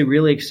I'm actually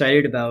really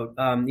excited about.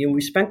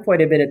 We spent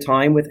quite a bit of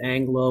time with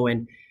Anglo,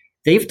 and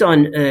they've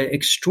done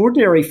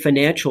extraordinary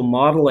financial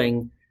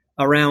modeling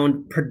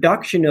around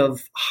production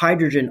of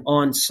hydrogen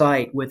on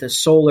site with a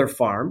solar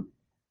farm,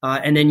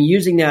 and then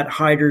using that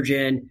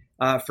hydrogen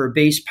for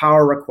base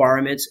power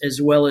requirements as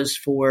well as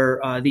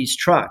for these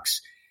trucks.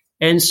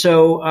 And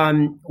so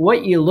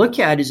what you look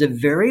at is a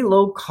very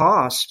low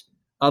cost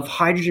of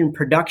hydrogen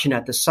production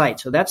at the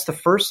site. So that's the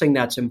first thing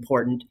that's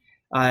important.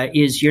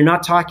 Is you're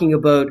not talking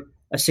about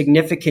a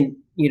significant,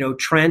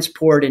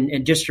 transport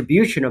and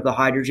distribution of the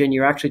hydrogen.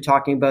 You're actually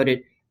talking about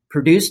it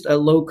produced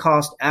at low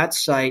cost at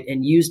site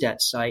and used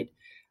at site.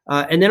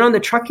 And then on the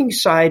trucking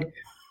side,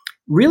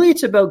 really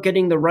it's about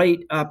getting the right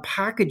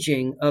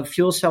packaging of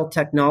fuel cell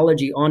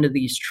technology onto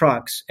these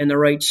trucks and the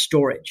right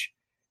storage.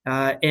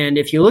 And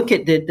if you look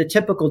at the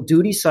typical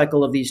duty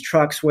cycle of these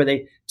trucks, where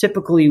they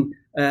typically,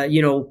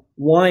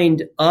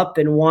 wind up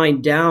and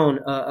wind down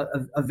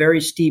a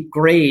very steep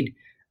grade,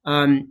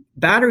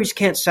 batteries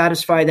can't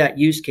satisfy that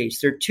use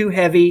case. They're too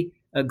heavy.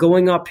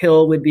 Going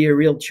uphill would be a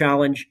real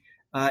challenge.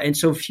 And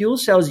so fuel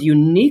cells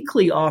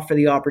uniquely offer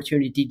the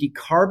opportunity to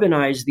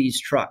decarbonize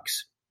these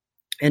trucks.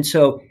 And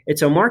so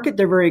it's a market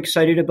they're very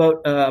excited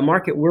about, a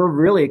market we're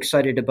really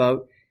excited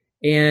about.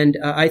 And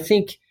I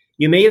think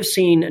you may have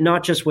seen,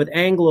 not just with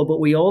Anglo, but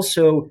we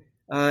also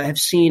have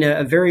seen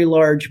a very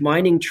large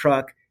mining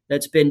truck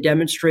that's been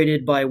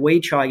demonstrated by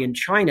Weichai in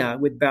China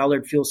with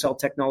Ballard fuel cell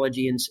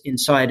technology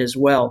inside as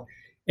well.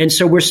 And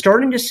so we're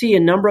starting to see a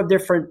number of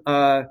different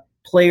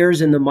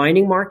players in the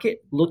mining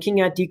market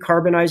looking at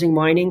decarbonizing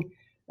mining.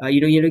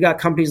 You got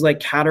companies like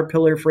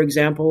Caterpillar, for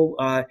example.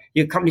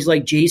 You have companies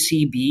like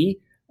JCB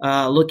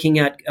looking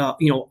at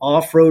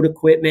off-road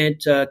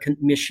equipment,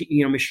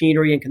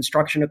 machinery and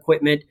construction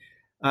equipment.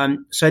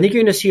 So I think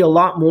you're going to see a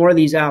lot more of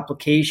these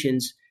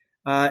applications.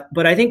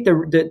 But I think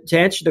to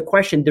answer the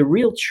question, the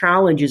real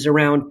challenge is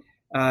around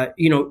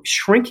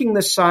shrinking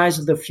the size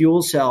of the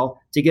fuel cell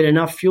to get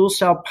enough fuel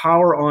cell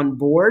power on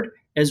board,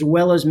 as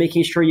well as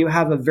making sure you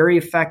have a very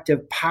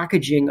effective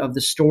packaging of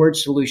the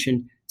storage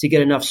solution to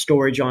get enough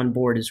storage on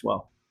board as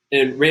well.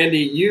 And Randy,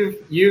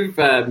 you've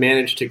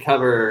managed to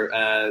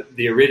cover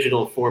the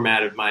original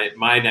format of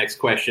my next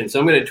question, so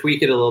I'm going to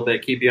tweak it a little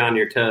bit, keep you on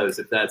your toes,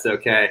 if that's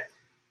okay,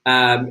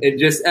 and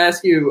just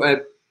ask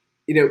you,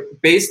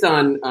 based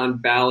on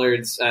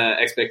Ballard's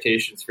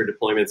expectations for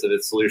deployments of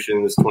its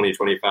solutions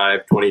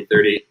 2025,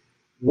 2030,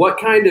 what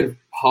kind of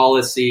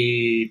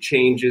policy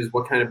changes,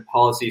 what kind of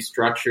policy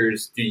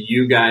structures do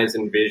you guys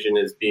envision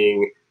as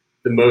being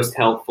the most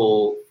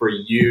helpful for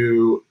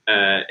you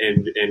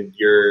and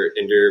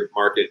your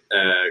market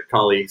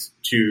colleagues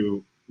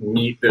to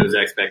meet those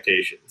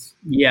expectations?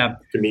 Yeah,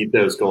 to meet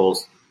those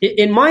goals.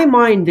 In my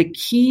mind, the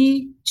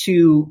key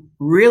to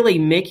really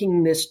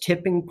making this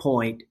tipping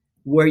point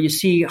where you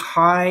see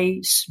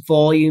high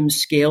volume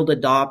scaled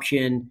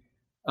adoption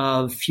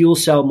of fuel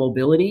cell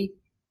mobility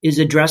is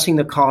addressing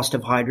the cost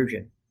of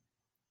hydrogen.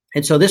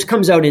 And so this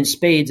comes out in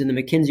spades in the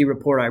McKinsey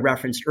report I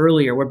referenced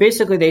earlier, where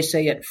basically they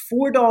say at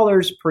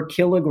 $4 per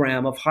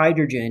kilogram of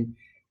hydrogen,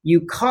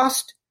 you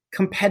cost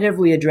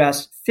competitively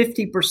address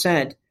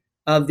 50%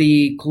 of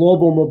the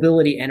global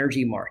mobility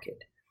energy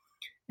market.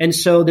 And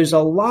so there's a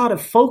lot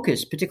of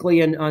focus,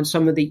 particularly on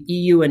some of the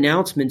EU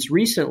announcements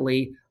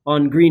recently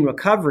on green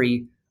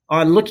recovery,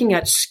 on looking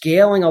at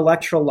scaling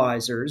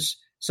electrolyzers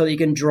so that you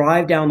can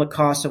drive down the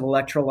cost of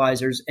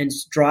electrolyzers and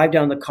drive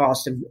down the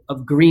cost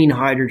of green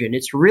hydrogen.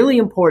 It's really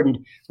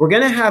important. We're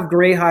going to have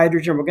gray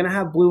hydrogen, we're going to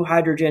have blue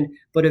hydrogen,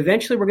 but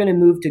eventually we're going to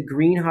move to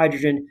green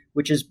hydrogen,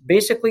 which is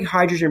basically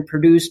hydrogen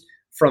produced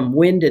from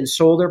wind and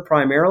solar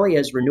primarily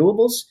as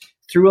renewables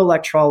through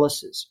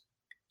electrolysis.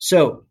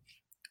 So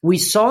we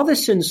saw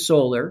this in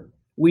solar,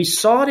 we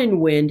saw it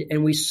in wind,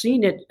 and we've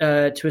seen it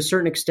to a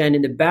certain extent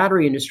in the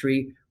battery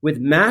industry with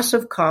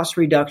massive cost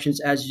reductions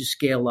as you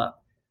scale up.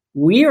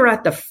 We are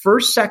at the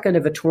first second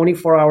of a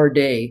 24-hour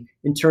day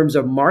in terms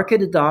of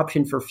market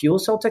adoption for fuel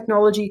cell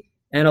technology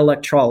and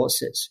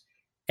electrolysis.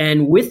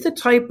 And with the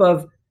type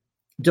of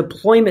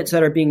deployments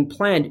that are being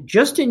planned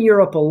just in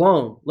Europe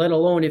alone, let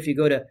alone if you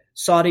go to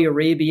Saudi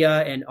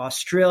Arabia and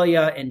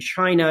Australia and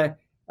China,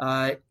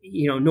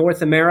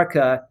 North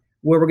America,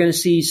 where we're going to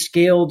see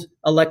scaled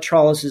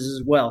electrolysis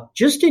as well.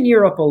 Just in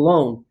Europe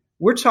alone,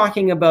 we're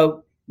talking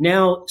about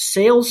now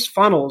sales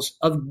funnels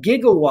of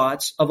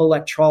gigawatts of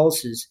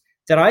electrolysis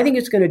that I think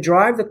it's going to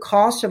drive the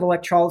cost of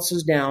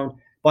electrolysis down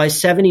by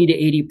 70 to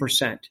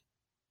 80%.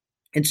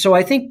 And so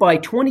I think by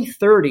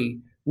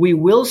 2030, we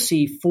will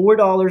see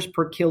 $4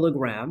 per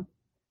kilogram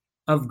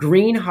of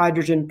green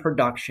hydrogen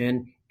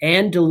production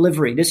and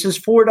delivery. This is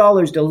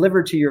 $4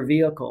 delivered to your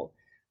vehicle,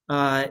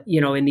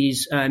 in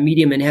these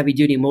medium and heavy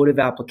duty motive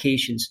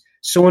applications.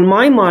 So in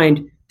my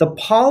mind, the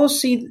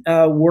policy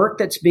work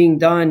that's being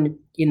done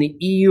in the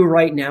EU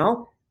right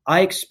now,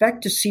 I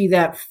expect to see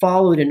that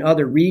followed in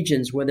other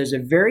regions where there's a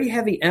very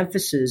heavy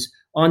emphasis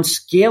on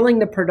scaling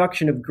the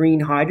production of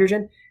green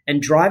hydrogen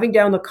and driving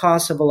down the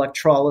cost of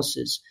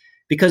electrolysis.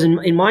 Because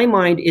in my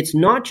mind, it's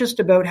not just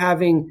about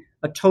having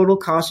a total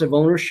cost of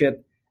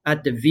ownership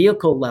at the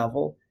vehicle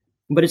level,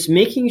 but it's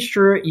making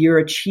sure you're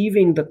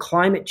achieving the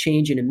climate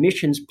change and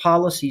emissions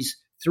policies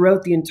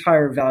throughout the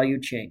entire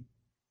value chain.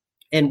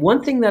 And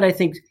one thing that I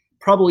think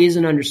probably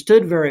isn't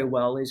understood very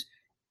well is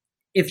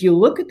if you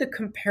look at the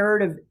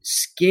comparative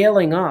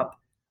scaling up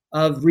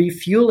of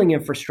refueling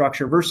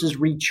infrastructure versus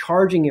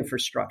recharging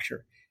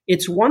infrastructure,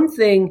 it's one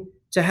thing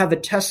to have a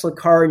Tesla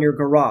car in your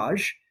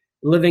garage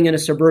living in a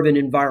suburban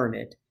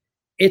environment.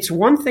 It's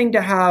one thing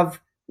to have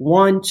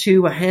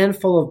a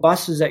handful of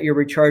buses that you're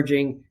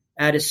recharging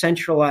at a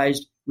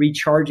centralized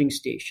recharging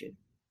station.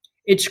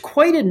 It's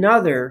quite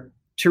another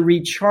to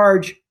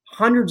recharge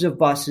hundreds of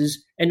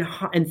buses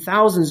and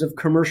thousands of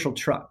commercial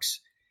trucks.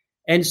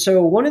 And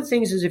so one of the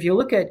things is if you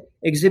look at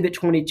Exhibit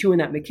 22 in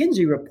that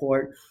McKinsey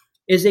report,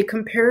 is they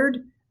compared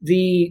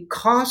the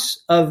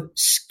costs of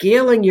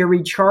scaling your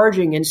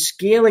recharging and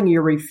scaling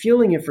your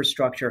refueling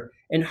infrastructure.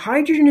 And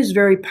hydrogen is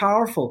very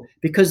powerful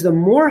because the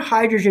more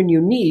hydrogen you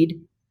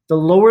need, the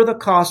lower the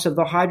cost of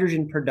the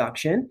hydrogen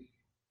production.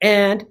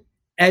 And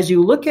as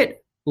you look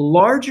at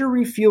larger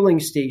refueling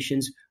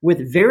stations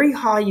with very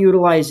high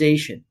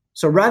utilization,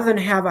 so rather than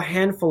have a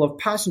handful of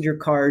passenger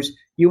cars,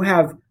 you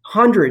have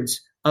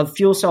hundreds of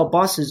fuel cell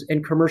buses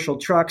and commercial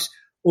trucks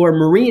or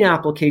marine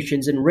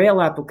applications and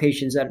rail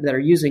applications that are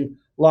using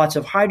lots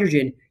of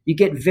hydrogen, you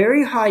get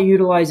very high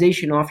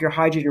utilization off your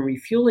hydrogen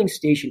refueling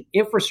station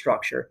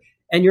infrastructure,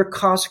 and your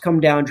costs come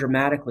down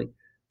dramatically.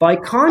 By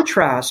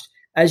contrast,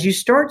 as you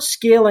start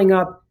scaling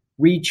up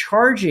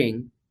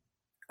recharging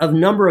of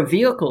number of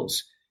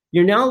vehicles,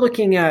 you're now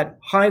looking at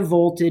high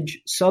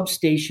voltage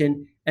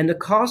substation, and the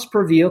cost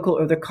per vehicle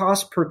or the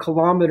cost per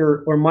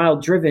kilometer or mile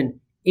driven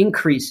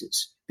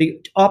increases. The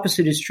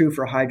opposite is true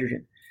for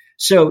hydrogen.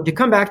 So to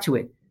come back to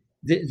it,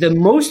 the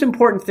most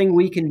important thing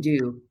we can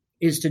do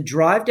is to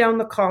drive down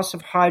the cost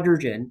of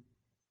hydrogen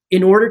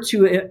in order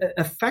to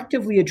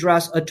effectively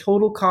address a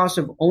total cost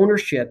of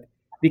ownership.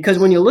 Because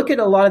when you look at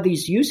a lot of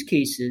these use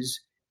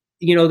cases,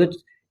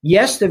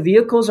 yes, the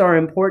vehicles are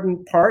an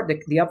important part,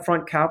 the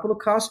upfront capital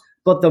costs,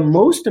 but the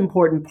most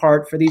important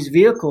part for these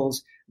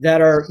vehicles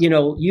that are,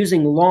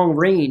 using long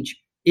range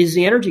is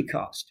the energy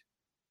cost.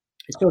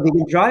 So they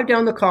can drive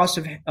down the cost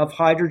of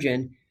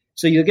hydrogen.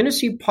 So you're going to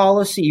see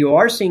policy. You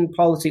are seeing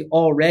policy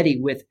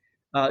already with,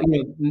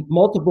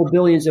 multiple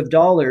billions of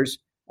dollars.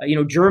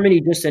 Germany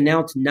just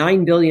announced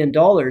 $9 billion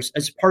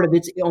as part of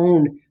its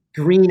own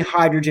green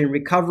hydrogen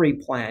recovery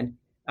plan.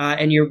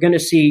 And you're going to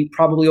see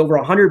probably over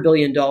 $100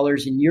 billion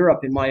in Europe,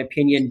 in my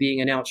opinion,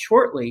 being announced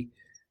shortly.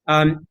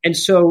 And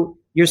so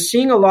you're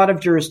seeing a lot of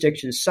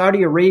jurisdictions.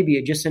 Saudi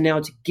Arabia just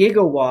announced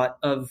gigawatt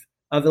of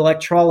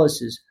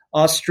electrolysis.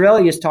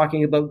 Australia is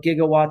talking about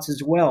gigawatts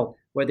as well,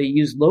 where they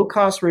use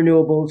low-cost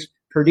renewables,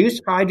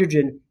 produce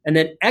hydrogen, and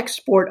then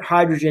export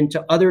hydrogen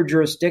to other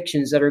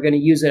jurisdictions that are going to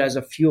use it as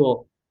a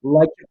fuel,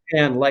 like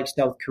Japan, like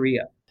South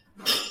Korea.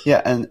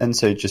 Yeah, and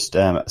so just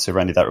so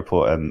Randy, that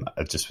report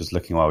I just was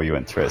looking while you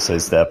went through it. So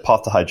is the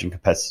path to hydrogen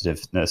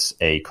competitiveness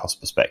a cost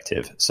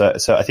perspective? So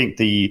I think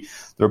the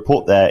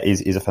report there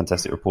is a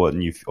fantastic report,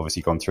 and you've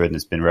obviously gone through it and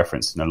it's been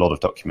referenced in a lot of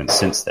documents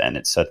since then.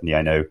 It's certainly,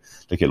 I know,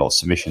 looking at a lot of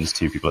submissions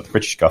to people at the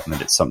British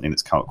government, it's something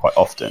that's come up quite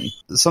often.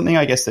 Something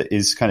I guess that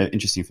is kind of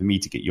interesting for me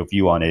to get your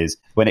view on is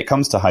when it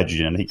comes to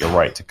hydrogen, I think you're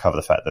right to cover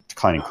the fact that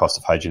declining cost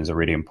of hydrogen is a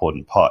really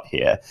important part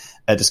here.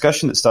 A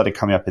discussion that started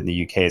coming up in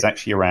the UK is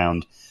actually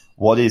around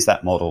what is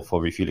that model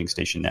for refueling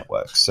station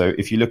networks? So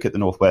if you look at the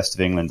northwest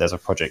of England, there's a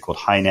project called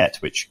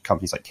HyNet, which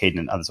companies like Cadent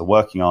and others are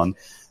working on.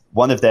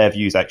 One of their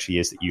views actually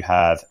is that you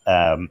have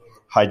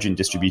hydrogen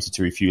distributed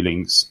to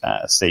refueling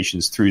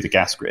stations through the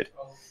gas grid.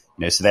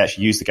 So they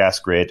actually use the gas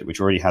grid,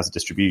 which already has a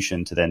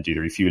distribution, to then do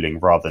the refueling,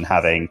 rather than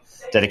having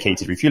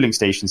dedicated refueling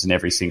stations in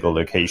every single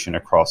location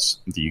across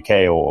the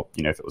UK, or,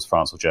 if it was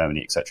France or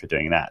Germany, et cetera,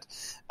 doing that.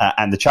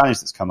 And the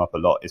challenge that's come up a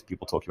lot is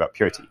people talking about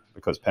purity,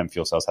 because PEM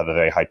fuel cells have a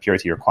very high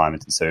purity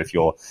requirement. And so if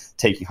you're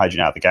taking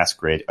hydrogen out of the gas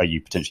grid, are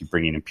you potentially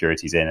bringing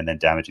impurities in and then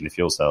damaging the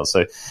fuel cells?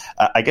 So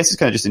I guess it's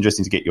kind of just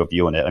interesting to get your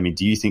view on it. I mean,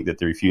 do you think that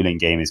the refueling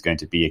game is going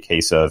to be a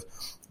case of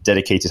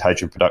dedicated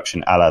hydrogen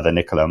production a la the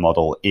Nikola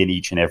model in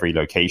each and every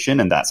location,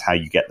 and that's how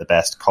you get the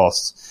best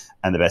costs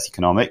and the best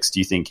economics?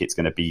 Do you think it's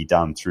going to be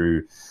done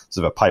through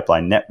sort of a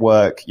pipeline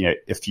network,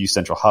 a few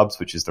central hubs,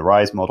 which is the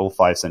RISE model,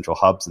 5 central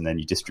hubs, and then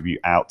you distribute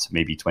out to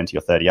maybe 20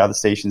 or 30 other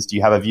stations? Do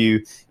you have a view?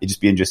 It'd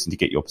just be interesting to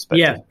get your perspective.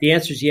 Yeah, the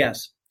answer is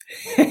yes.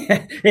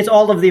 It's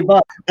all of the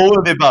above. All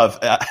of the above.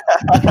 Yeah.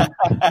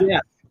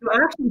 So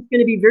actually, it's going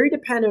to be very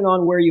dependent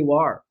on where you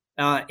are.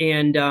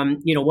 And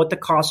what the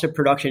cost of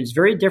production is.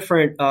 Very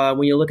different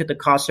when you look at the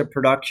cost of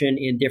production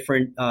in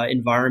different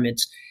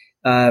environments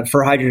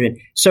for hydrogen.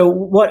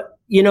 So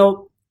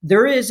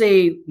there is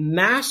a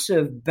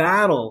massive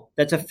battle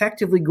that's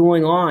effectively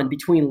going on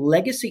between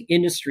legacy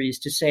industries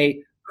to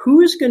say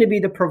who's going to be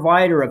the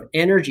provider of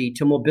energy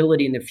to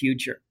mobility in the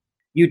future.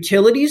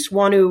 Utilities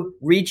want to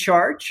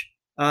recharge.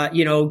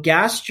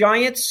 Gas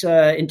giants,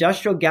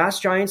 industrial gas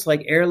giants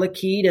like Air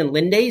Liquide and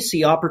Linde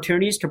see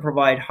opportunities to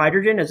provide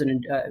hydrogen as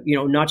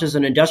not just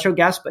an industrial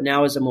gas, but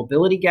now as a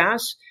mobility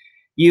gas.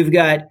 You've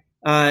got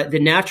the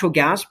natural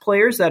gas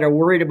players that are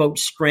worried about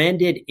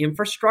stranded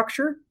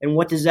infrastructure. And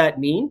what does that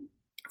mean?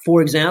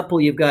 For example,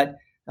 you've got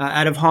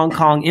out of Hong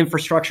Kong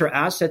Infrastructure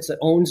Assets that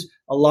owns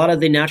a lot of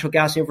the natural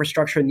gas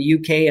infrastructure in the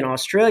UK and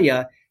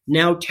Australia,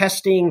 now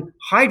testing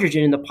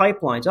hydrogen in the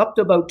pipelines, up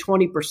to about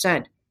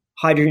 20%.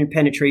 Hydrogen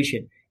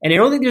penetration. And I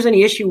don't think there's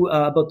any issue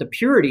about the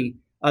purity.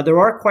 There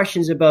are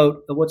questions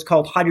about what's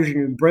called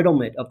hydrogen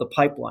embrittlement of the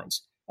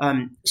pipelines.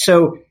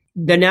 So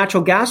the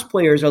natural gas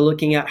players are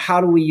looking at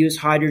how do we use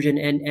hydrogen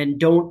and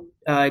don't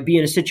be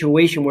in a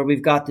situation where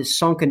we've got this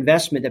sunk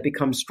investment that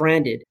becomes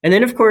stranded. And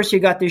then, of course,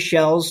 you got the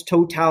Shells,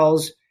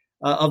 Totals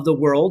of the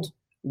world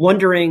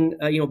wondering,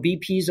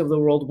 BPs of the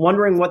world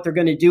wondering what they're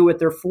going to do with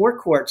their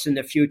forecourts in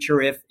the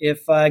future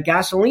if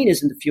gasoline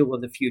isn't the fuel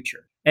of the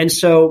future. And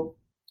so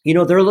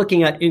they're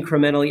looking at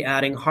incrementally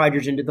adding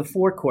hydrogen to the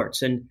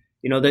forecourts. And,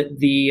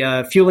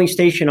 the fueling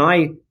station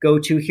I go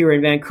to here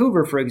in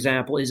Vancouver, for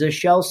example, is a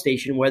Shell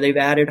station where they've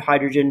added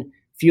hydrogen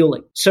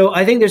fueling. So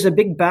I think there's a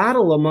big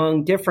battle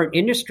among different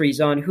industries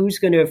on who's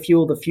going to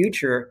fuel the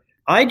future.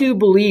 I do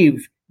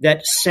believe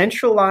that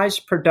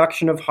centralized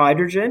production of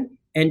hydrogen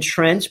and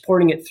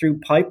transporting it through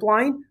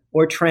pipeline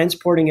or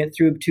transporting it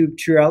through tube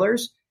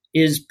trailers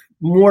is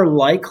more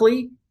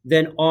likely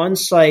than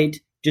on-site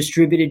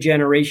distributed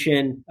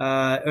generation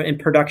and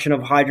production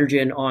of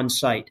hydrogen on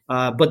site.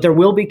 But there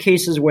will be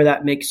cases where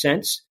that makes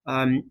sense.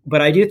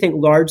 But I do think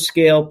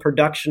large-scale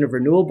production of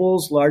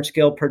renewables,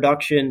 large-scale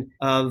production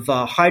of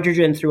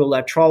hydrogen through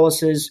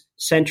electrolysis,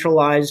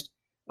 centralized,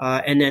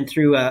 and then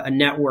through a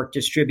network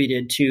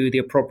distributed to the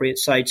appropriate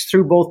sites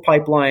through both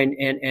pipeline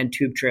and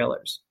tube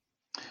trailers.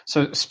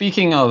 So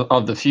speaking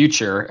of the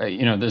future,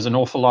 there's an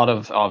awful lot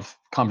of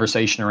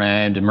conversation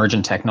around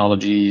emergent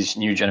technologies,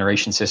 new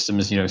generation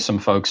systems. Some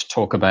folks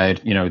talk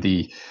about,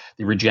 the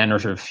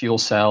regenerative fuel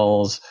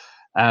cells.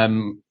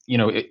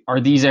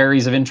 Are these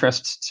areas of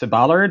interest to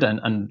Ballard?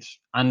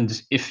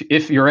 And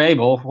if you're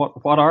able,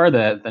 what are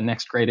the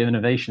next great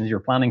innovations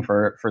you're planning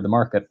for the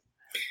market?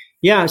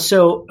 Yeah.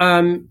 So,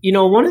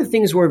 one of the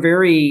things we're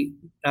very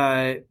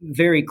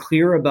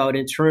clear about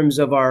in terms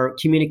of our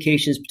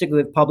communications,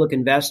 particularly with public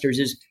investors,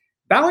 is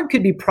Ballard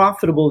could be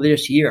profitable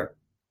this year.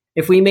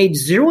 If we made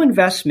zero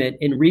investment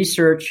in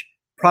research,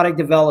 product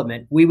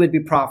development, we would be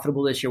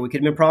profitable this year. We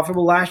could have been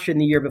profitable last year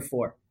and the year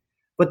before.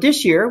 But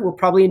this year, we'll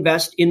probably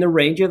invest in the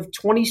range of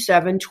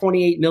 $27,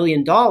 $28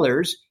 million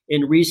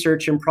in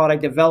research and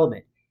product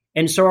development.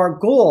 And so our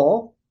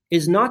goal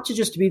is not to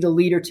just be the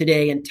leader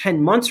today and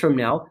 10 months from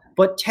now,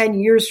 but 10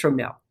 years from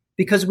now,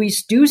 because we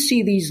do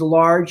see these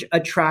large,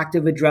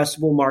 attractive,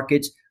 addressable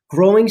markets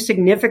growing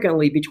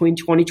significantly between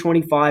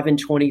 2025 and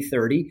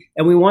 2030.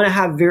 And we want to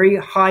have very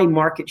high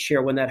market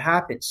share when that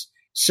happens.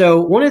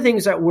 So one of the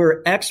things that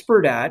we're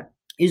expert at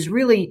is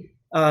really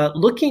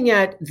looking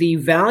at the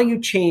value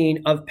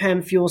chain of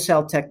PEM fuel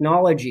cell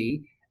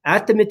technology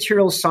at the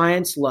material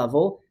science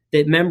level,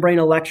 the membrane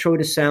electrode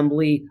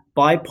assembly,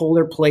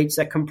 bipolar plates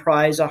that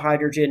comprise a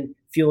hydrogen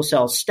fuel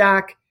cell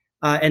stack,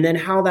 and then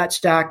how that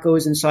stack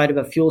goes inside of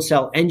a fuel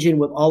cell engine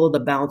with all of the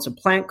balance of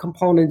plant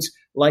components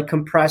like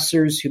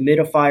compressors,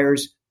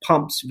 humidifiers,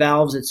 pumps,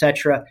 valves,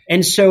 etc.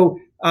 And so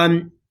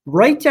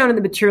right down in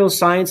the material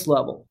science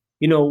level,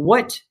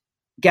 what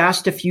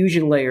gas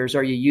diffusion layers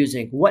are you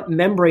using? What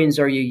membranes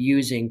are you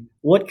using?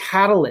 What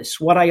catalysts?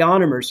 What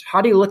ionomers?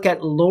 How do you look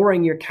at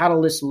lowering your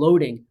catalyst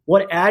loading?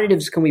 What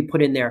additives can we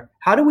put in there?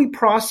 How do we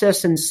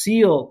process and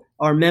seal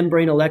our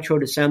membrane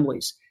electrode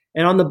assemblies?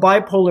 And on the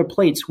bipolar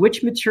plates,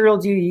 which material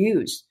do you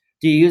use?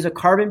 Do you use a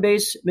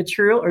carbon-based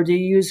material or do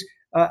you use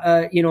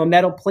a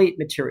metal plate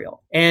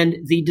material? And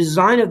the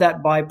design of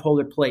that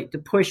bipolar plate to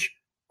push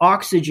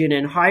oxygen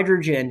and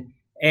hydrogen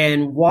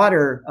and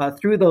water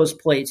through those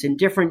plates in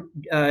different,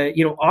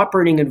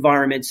 operating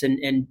environments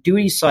and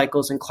duty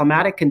cycles and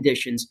climatic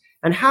conditions,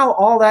 and how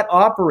all that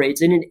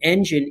operates in an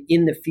engine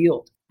in the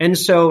field. And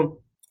so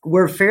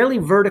we're fairly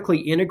vertically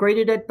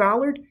integrated at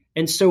Ballard.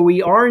 And so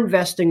we are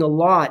investing a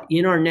lot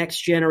in our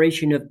next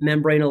generation of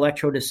membrane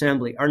electrode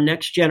assembly, our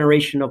next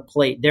generation of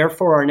plate,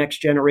 therefore our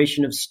next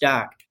generation of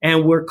stack.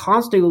 And we're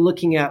constantly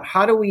looking at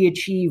how do we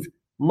achieve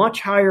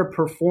much higher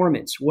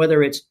performance,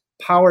 whether it's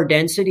power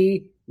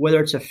density,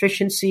 whether it's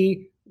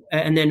efficiency,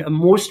 and then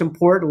most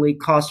importantly,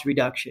 cost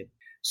reduction.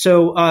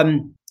 So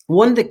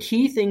one of the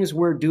key things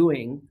we're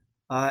doing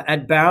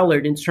at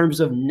Ballard in terms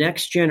of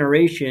next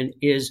generation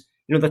is,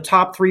 the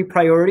top three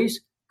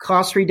priorities: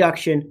 cost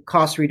reduction,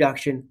 cost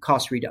reduction,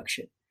 cost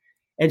reduction.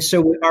 And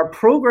so our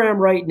program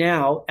right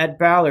now at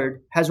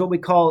Ballard has what we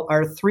call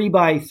our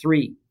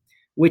 3x3,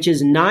 which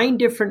is 9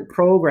 different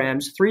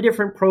programs, 3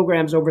 different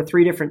programs over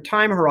 3 different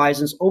time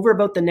horizons over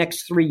about the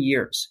next 3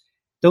 years.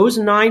 Those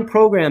 9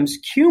 programs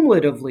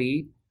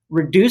cumulatively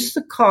reduce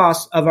the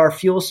cost of our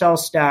fuel cell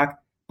stack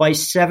by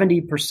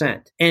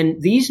 70%.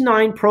 And these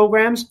 9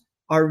 programs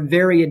are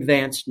very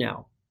advanced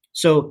now.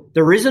 So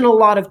there isn't a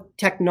lot of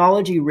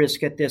technology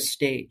risk at this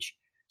stage.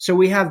 So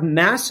we have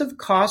massive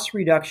cost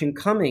reduction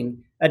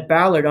coming at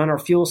Ballard on our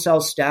fuel cell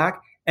stack,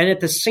 and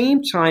at the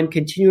same time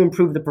continue to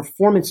improve the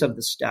performance of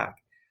the stack.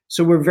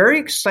 So we're very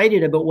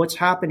excited about what's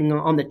happening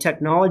on the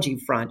technology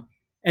front.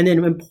 And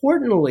then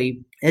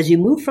importantly, as you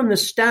move from the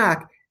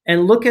stack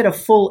and look at a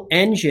full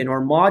engine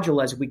or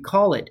module, as we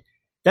call it,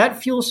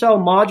 that fuel cell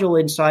module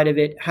inside of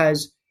it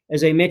has,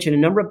 as I mentioned, a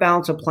number of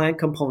balance of plant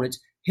components.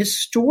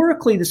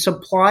 Historically, the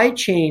supply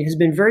chain has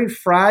been very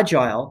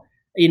fragile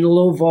in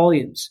low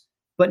volumes.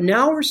 But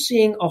now we're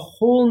seeing a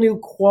whole new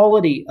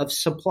quality of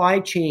supply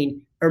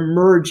chain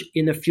emerge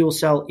in the fuel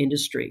cell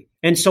industry.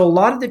 And so a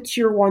lot of the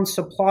tier 1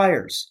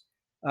 suppliers,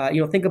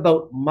 think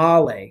about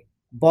Mahle,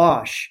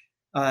 Bosch,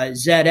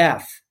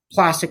 ZF,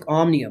 Plastic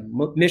Omnium,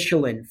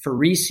 Michelin,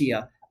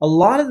 Faurecia. A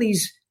lot of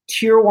these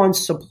tier 1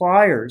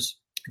 suppliers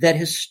that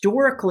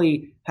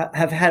historically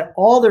have had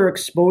all their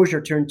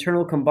exposure to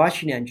internal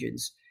combustion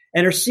engines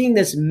and are seeing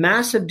this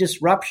massive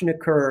disruption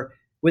occur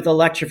with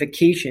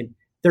electrification.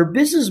 Their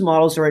business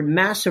models are at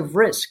massive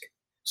risk.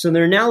 So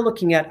they're now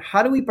looking at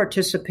how do we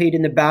participate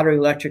in the battery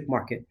electric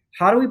market?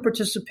 How do we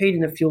participate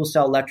in the fuel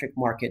cell electric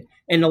market?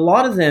 And a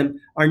lot of them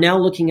are now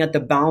looking at the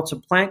balance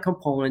of plant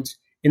components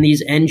in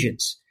these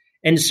engines.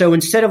 And so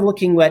instead of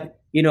looking at,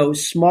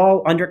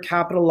 small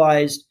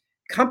undercapitalized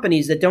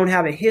companies that don't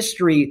have a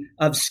history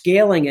of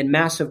scaling and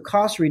massive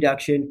cost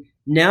reduction,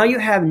 now you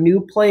have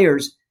new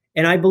players.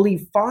 And I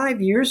believe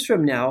 5 years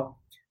from now,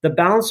 the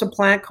balance of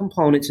plant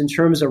components in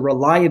terms of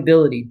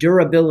reliability,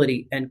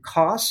 durability, and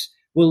costs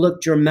will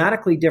look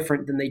dramatically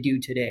different than they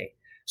do today.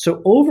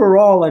 So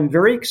overall, I'm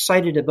very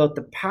excited about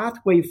the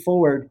pathway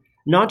forward,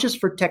 not just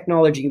for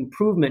technology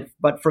improvement,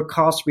 but for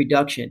cost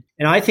reduction.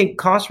 And I think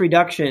cost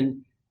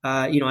reduction,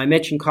 I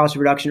mentioned cost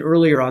reduction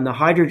earlier on the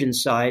hydrogen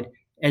side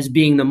as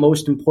being the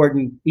most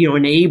important,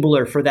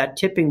 enabler for that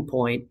tipping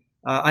point.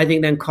 I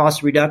think then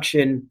cost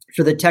reduction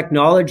for the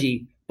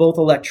technology, both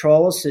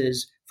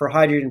electrolysis for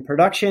hydrogen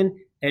production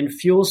and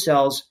fuel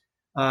cells,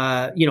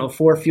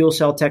 for fuel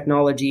cell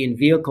technology in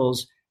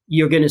vehicles,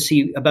 you're going to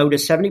see about a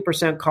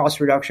 70% cost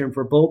reduction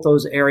for both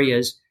those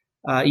areas,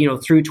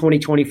 through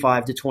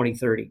 2025 to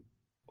 2030.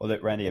 Well,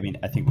 look, Randy,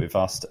 I think we've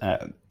asked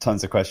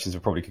tons of questions.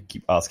 We probably could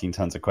keep asking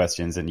tons of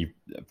questions, and you've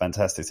a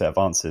fantastic set of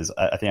answers.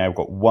 I think I've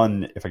got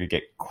one, if I could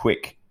get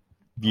quick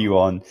view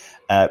on,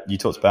 you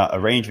talked about a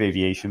range of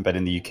aviation, but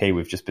in the UK,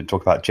 we've just been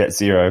talking about Jet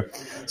Zero.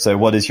 So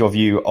what is your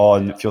view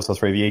on fuel cells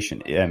for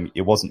aviation?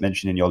 It wasn't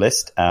mentioned in your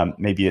list.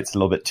 Maybe it's a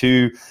little bit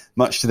too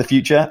much to the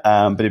future,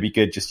 but it'd be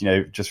good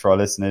just for our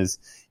listeners,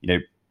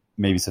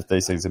 maybe some of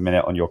those things a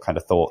minute on your kind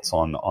of thoughts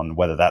on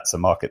whether that's a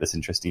market that's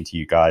interesting to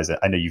you guys.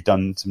 I know you've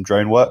done some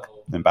drone work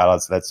and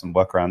Ballard's led some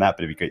work around that,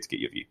 but it'd be great to get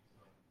your view.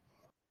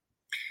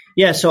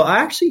 Yeah, so I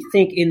actually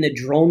think in the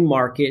drone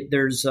market,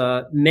 there's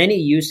many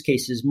use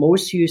cases,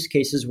 most use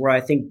cases where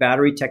I think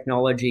battery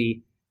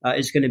technology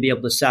is going to be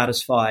able to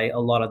satisfy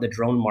a lot of the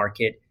drone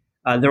market.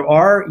 There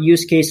are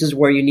use cases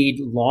where you need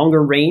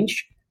longer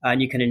range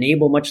and you can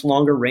enable much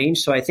longer range.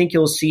 So I think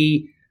you'll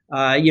see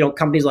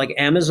companies like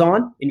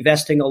Amazon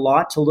investing a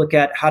lot to look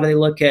at how do they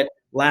look at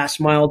last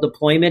mile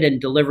deployment and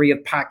delivery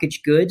of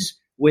packaged goods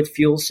with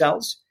fuel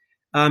cells.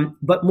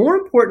 But more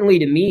importantly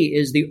to me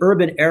is the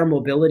urban air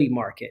mobility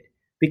market,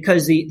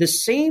 because the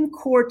same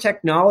core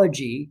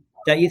technology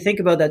that you think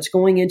about that's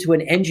going into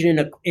an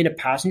engine in a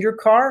passenger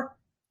car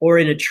or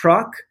in a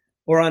truck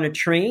or on a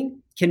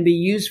train can be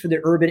used for the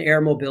urban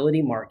air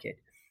mobility market.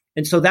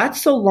 And so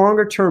that's the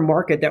longer term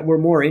market that we're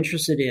more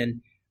interested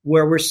in,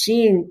 where we're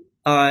seeing,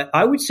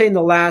 I would say in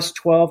the last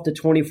 12 to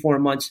 24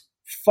 months,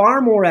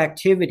 far more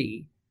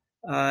activity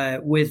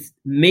with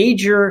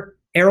major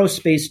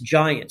aerospace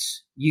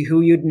giants,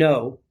 who you'd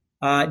know,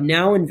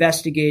 now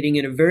investigating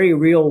in a very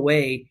real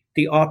way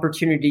the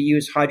opportunity to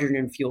use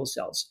hydrogen fuel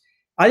cells.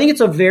 I think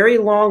it's a very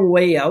long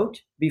way out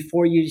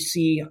before you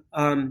see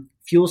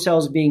fuel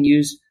cells being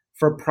used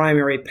for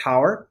primary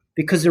power,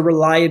 because the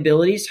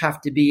reliabilities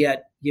have to be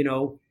at,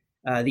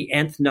 the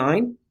nth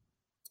nine.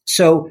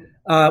 So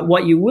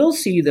what you will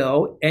see,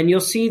 though, and you'll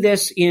see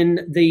this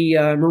in the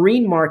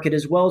marine market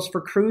as well as for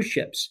cruise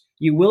ships,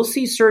 you will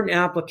see certain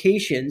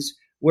applications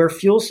where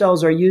fuel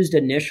cells are used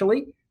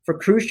initially. For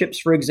cruise ships,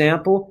 for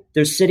example,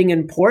 they're sitting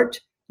in port.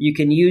 You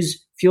can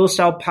use fuel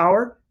cell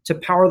power to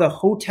power the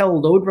hotel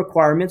load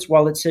requirements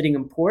while it's sitting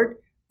in port,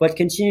 but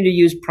continue to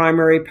use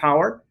primary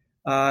power,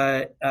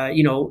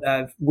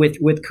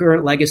 with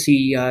current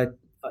legacy,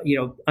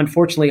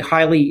 unfortunately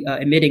highly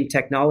emitting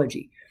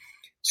technology.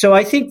 So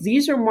I think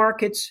these are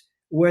markets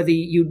where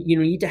you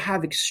need to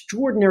have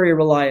extraordinary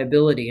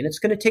reliability, and it's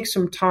going to take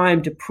some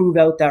time to prove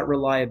out that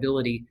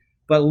reliability.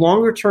 But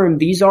longer term,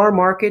 these are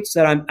markets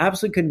that I'm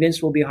absolutely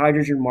convinced will be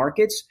hydrogen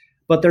markets,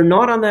 but they're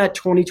not on that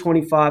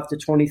 2025 to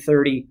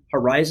 2030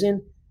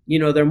 horizon.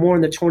 They're more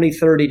in the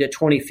 2030 to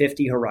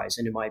 2050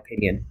 horizon, in my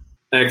opinion.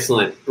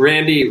 Excellent.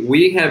 Randy,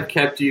 we have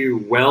kept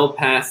you well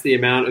past the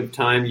amount of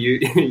time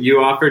you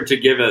offered to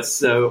give us.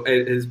 So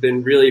it has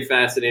been really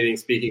fascinating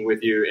speaking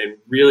with you, and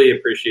really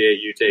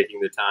appreciate you taking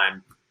the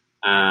time.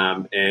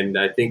 And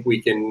I think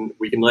we can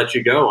let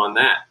you go on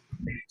that.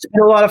 It's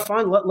been a lot of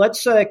fun.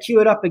 Let's queue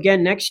it up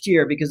again next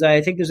year, because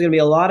I think there's going to be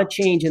a lot of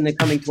change in the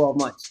coming 12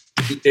 months.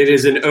 It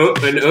is an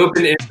open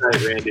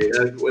invite, Randy.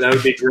 That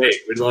would be great.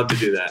 We'd love to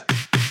do that.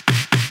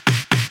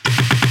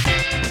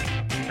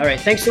 All right.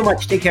 Thanks so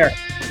much. Take care.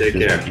 Take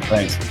care.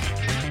 Thanks.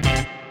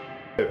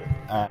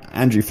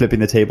 Andrew, flipping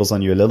the tables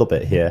on you a little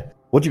bit here.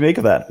 What do you make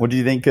of that? What do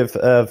you think of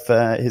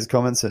his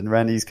comments and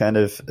Randy's kind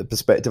of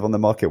perspective on the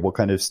market? What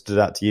kind of stood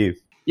out to you?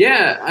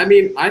 Yeah, I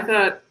mean, I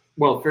thought,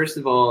 well, first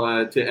of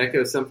all, to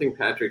echo something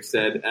Patrick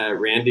said,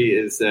 Randy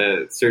is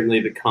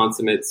certainly the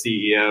consummate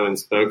CEO and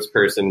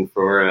spokesperson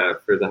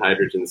for the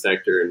hydrogen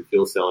sector and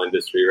fuel cell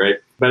industry, right?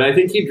 But I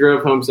think he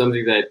drove home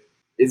something that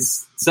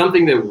is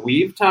something that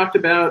we've talked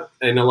about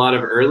in a lot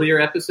of earlier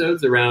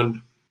episodes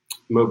around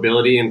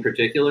mobility in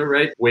particular,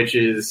 right? Which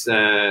is,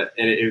 and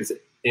it was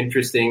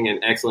interesting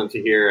and excellent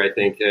to hear, I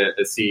think,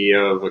 a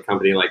CEO of a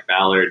company like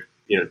Ballard,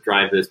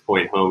 drive this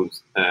point home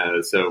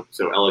so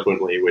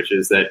eloquently, which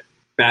is that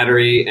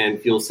battery and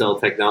fuel cell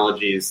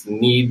technologies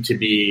need to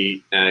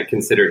be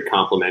considered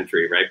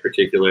complementary, right?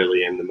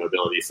 Particularly in the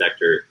mobility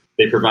sector.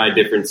 They provide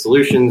different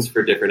solutions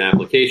for different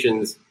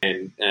applications,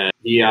 and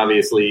he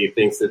obviously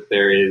thinks that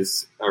there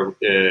is,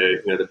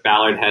 that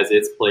Ballard has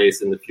its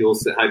place in the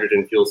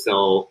hydrogen fuel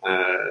cell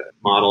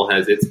model,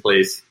 has its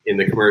place in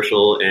the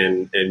commercial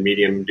and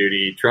medium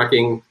duty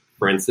trucking,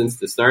 for instance,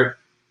 to start.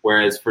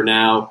 Whereas for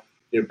now,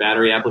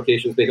 battery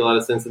applications make a lot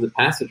of sense in the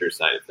passenger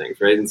side of things,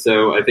 right? And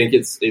so I think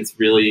it's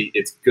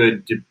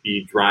good to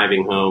be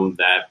driving home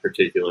that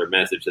particular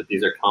message that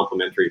these are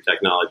complementary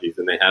technologies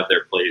and they have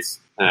their place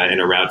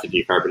in a route to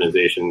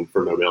decarbonization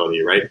for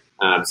mobility, right?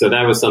 So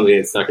that was something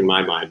that stuck in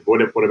my mind.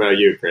 What about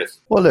you, Chris?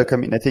 Well, look, I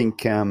mean, I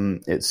think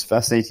it's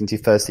fascinating to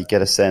firstly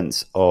get a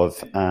sense of,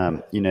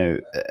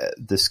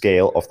 the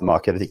scale of the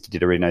market. I think you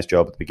did a really nice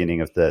job at the beginning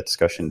of the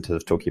discussion to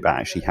talking about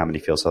actually how many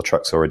fuel cell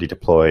trucks are already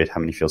deployed, how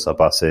many fuel cell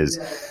buses,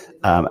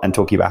 and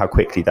talking about how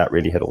quickly that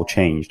really had all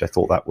changed. I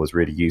thought that was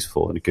really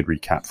useful and a good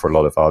recap for a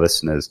lot of our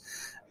listeners.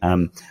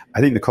 I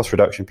think the cost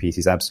reduction piece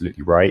is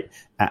absolutely right.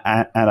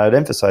 And I'd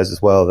emphasize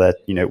as well that,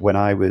 when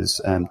I was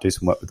doing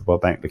some work with the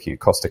World Bank looking at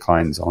cost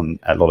declines on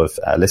a lot of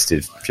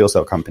listed fuel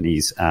cell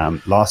companies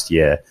last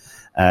year,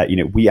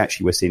 we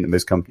actually were seeing that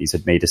most companies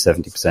had made a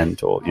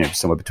 70% or,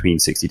 somewhere between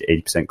 60 to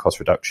 80% cost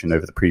reduction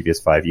over the previous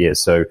 5 years.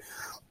 So,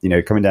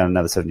 coming down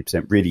another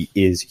 70% really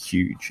is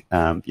huge,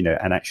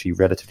 and actually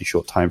relatively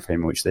short time frame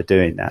in which they're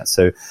doing that.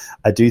 So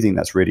I do think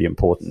that's really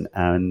important.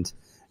 And,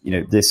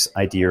 this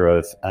idea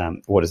of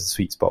what is the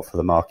sweet spot for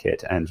the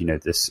market and,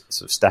 this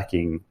sort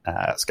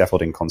of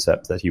scaffolding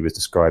concept that he was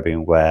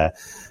describing where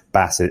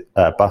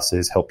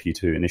buses help you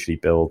to initially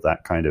build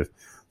that kind of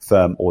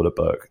firm order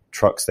book,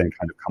 trucks then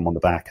kind of come on the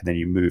back and then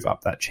you move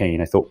up that chain,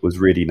 I thought was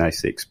really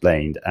nicely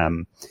explained.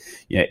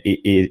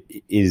 It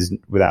is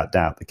without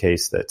doubt the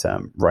case that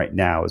right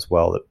now as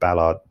well that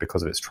Ballard,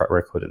 because of its track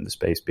record in the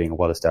space, being a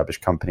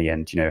well-established company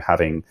and,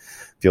 having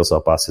fuel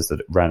cell buses that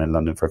ran in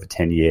London for over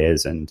 10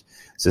 years and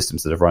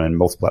systems that have run in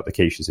multiple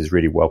applications is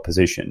really well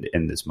positioned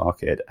in this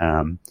market.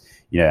 And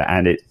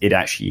it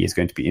actually is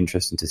going to be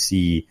interesting to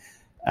see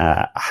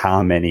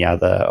how many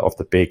other of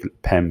the big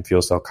PEM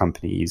fuel cell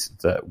companies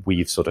that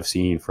we've sort of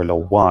seen for a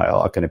little while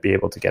are going to be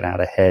able to get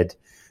out ahead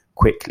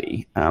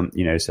quickly.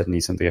 Certainly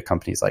some of the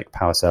companies like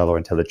PowerCell or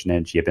Intelligent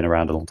Energy have been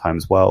around a long time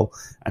as well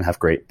and have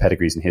great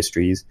pedigrees and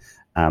histories.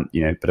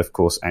 But of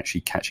course,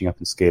 actually catching up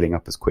and scaling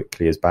up as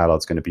quickly as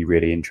Ballard's going to be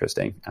really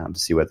interesting to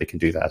see where they can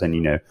do that.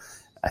 And,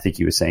 I think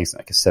he was saying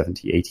something like a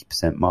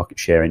 70-80% market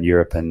share in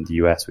Europe and the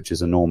US, which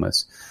is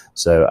enormous.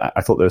 So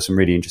I thought there were some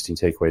really interesting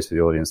takeaways for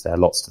the audience there,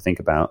 lots to think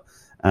about.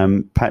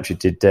 Patrick,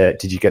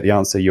 did you get the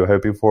answer you were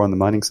hoping for on the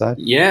mining side?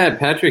 Yeah,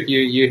 Patrick,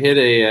 you hit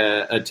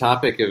a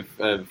topic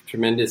of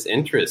tremendous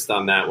interest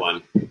on that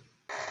one.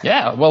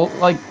 Yeah, well,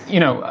 I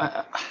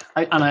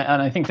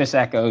think this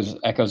echoes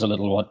a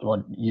little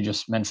what you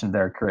just mentioned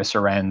there, Chris,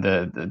 around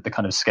the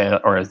kind of scale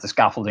or the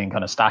scaffolding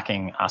kind of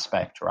stacking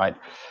aspect, right?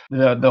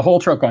 The whole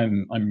truck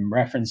I'm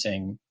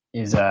referencing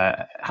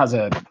I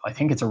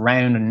think it's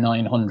around a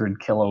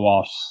 900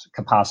 kilowatt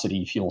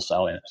capacity fuel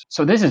cell in it.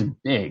 So this is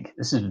big.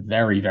 This is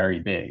very, very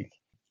big.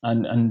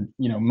 And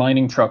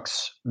mining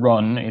trucks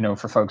run,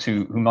 for folks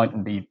who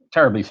mightn't be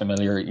terribly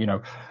familiar,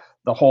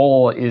 the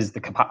whole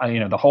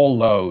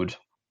load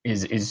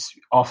is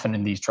often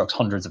in these trucks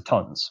hundreds of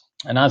tons.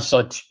 And as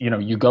such,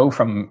 you go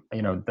from,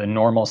 the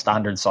normal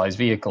standard size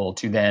vehicle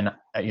to then,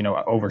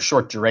 over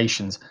short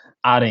durations,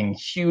 adding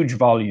huge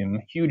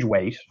volume, huge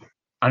weight,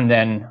 and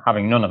then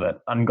having none of it,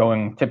 and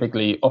going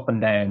typically up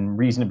and down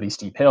reasonably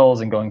steep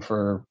hills and going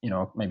for,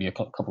 maybe a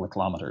couple of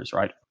kilometers,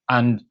 right?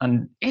 And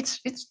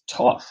it's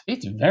tough.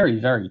 It's very,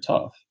 very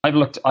tough. I've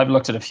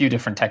looked at a few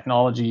different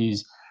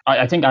technologies.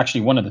 I think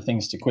actually one of the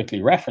things to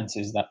quickly reference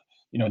is that,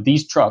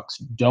 these trucks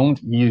don't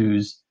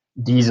use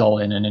diesel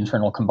in an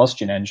internal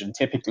combustion engine.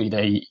 Typically,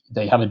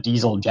 they have a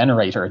diesel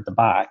generator at the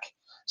back.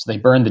 So they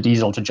burn the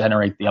diesel to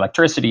generate the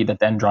electricity that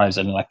then drives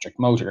an electric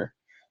motor.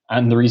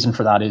 And the reason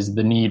for that is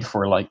the need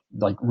for like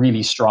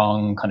really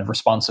strong kind of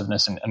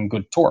responsiveness and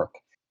good torque.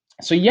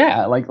 So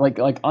yeah,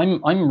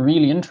 I'm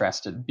really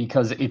interested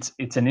because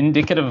it's an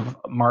indicative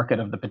market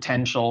of the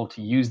potential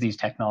to use these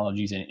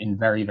technologies in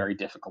very, very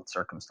difficult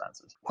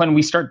circumstances. When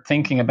we start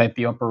thinking about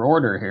the upper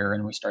order here,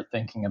 and we start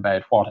thinking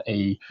about what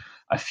a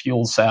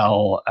fuel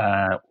cell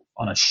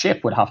on a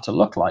ship would have to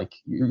look like,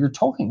 you're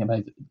talking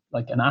about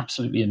like an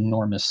absolutely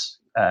enormous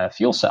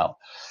fuel cell.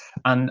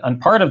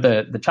 And part of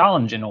the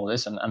challenge in all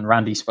this, and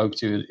Randy spoke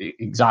to it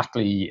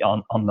exactly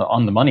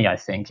on the money, I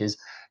think, is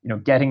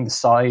getting the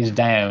size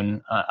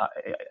down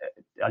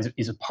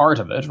is a part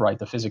of it, right?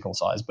 The physical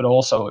size, but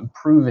also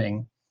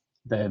improving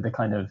the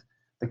kind of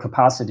the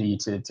capacity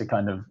to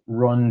kind of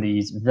run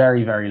these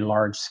very, very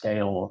large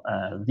scale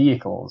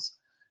vehicles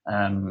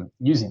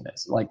using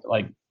this. Like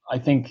I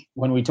think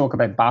when we talk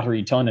about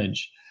battery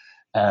tonnage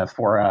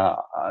for a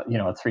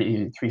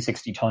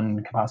 360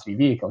 ton capacity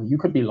vehicle, you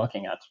could be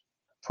looking at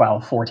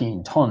 12,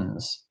 14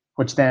 tons,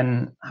 which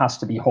then has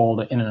to be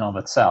hauled in and of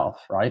itself,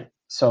 right?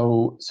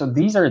 So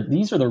these are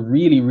the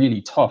really,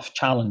 really tough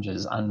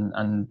challenges,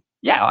 and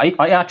yeah,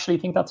 I actually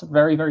think that's a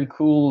very, very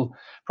cool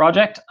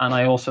project, and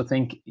I also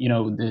think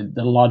the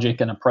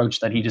logic and approach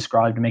that he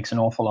described makes an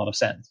awful lot of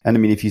sense. And I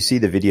mean, if you see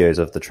the videos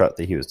of the truck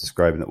that he was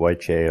describing that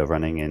Weiche are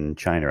running in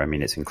China, I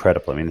mean, it's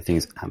incredible. I mean, the thing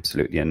is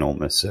absolutely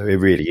enormous, so it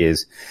really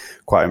is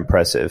quite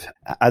impressive.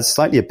 As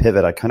slightly a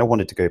pivot, I kind of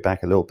wanted to go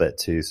back a little bit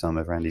to some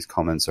of Randy's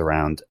comments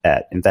around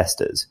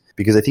investors,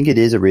 because I think it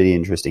is a really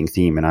interesting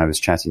theme, and I was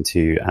chatting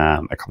to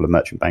a couple of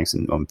merchant banks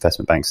and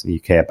investment banks in the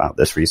UK about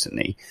this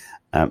recently.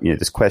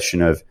 This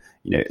question of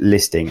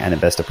listing and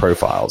investor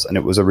profiles. And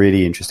it was a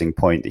really interesting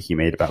point that he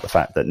made about the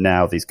fact that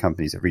now these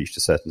companies have reached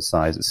a certain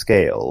size and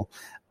scale.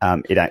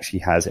 It actually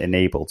has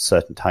enabled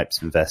certain types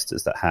of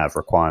investors that have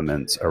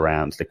requirements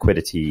around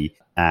liquidity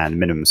and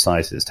minimum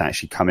sizes to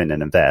actually come in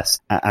and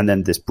invest. And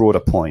then this broader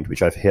point,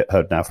 which I've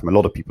heard now from a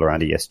lot of people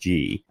around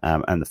ESG,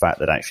 and the fact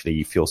that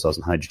actually fuel cells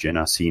and hydrogen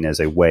are seen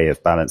as a way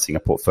of balancing a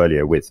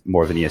portfolio with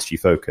more of an ESG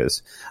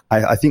focus.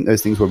 I think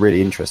those things were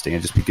really interesting.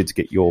 It'd just be good to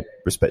get your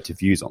respective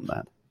views on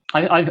that.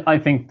 I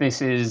think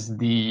this is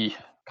the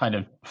kind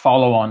of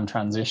follow-on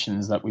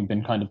transitions that we've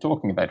been kind of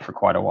talking about for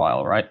quite a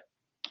while, right?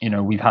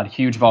 We've had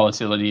huge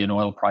volatility in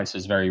oil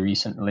prices very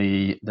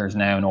recently. There's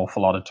now an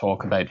awful lot of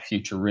talk about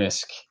future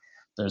risk.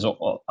 There's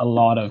a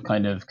lot of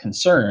kind of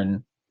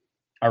concern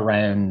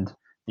around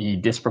the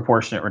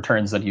disproportionate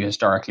returns that you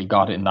historically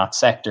got in that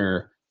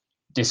sector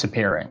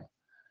disappearing,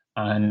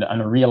 and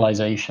a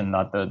realization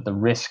that the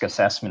risk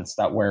assessments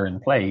that were in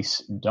place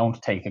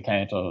don't take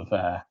account of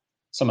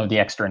some of the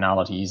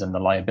externalities and the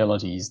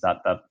liabilities that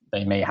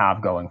they may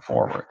have going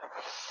forward.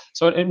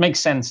 So it makes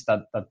sense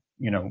that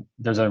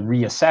there's a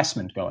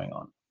reassessment going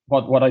on.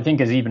 What I think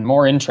is even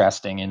more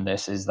interesting in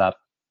this is that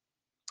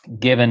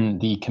given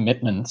the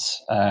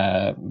commitments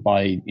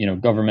by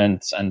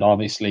governments, and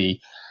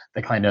obviously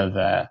the kind of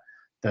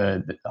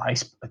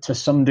to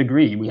some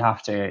degree we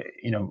have to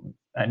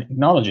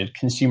acknowledge it,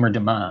 consumer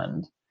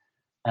demand,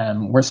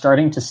 we're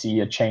starting to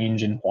see a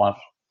change in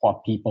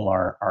what people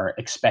are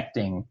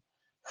expecting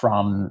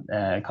from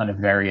kind of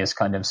various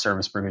kind of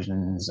service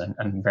provisions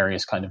and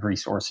various kind of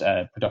resource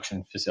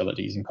production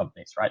facilities and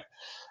companies, right?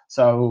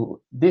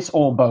 So this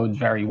all bodes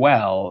very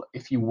well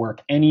if you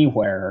work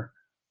anywhere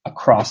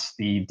across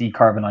the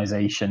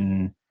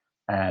decarbonization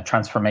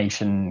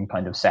transformation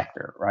kind of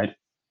sector, right?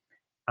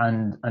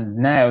 And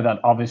now that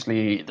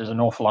obviously there's an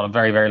awful lot of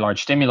very, very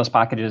large stimulus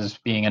packages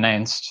being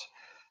announced,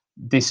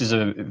 this is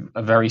a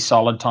very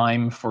solid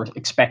time for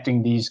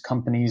expecting these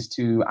companies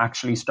to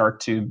actually start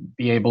to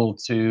be able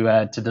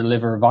to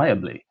deliver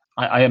viably.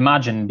 I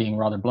imagine, being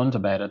rather blunt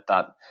about it,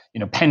 that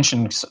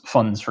pension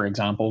funds, for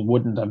example,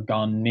 wouldn't have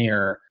gone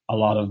near a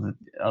lot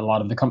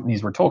of the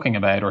companies we're talking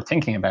about or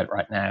thinking about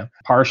right now,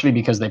 partially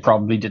because they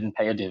probably didn't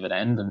pay a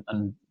dividend,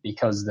 and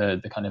because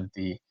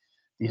the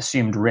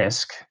assumed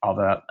risk of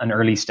an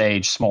early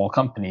stage small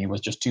company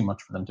was just too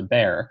much for them to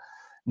bear.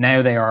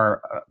 Now they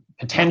are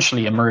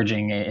potentially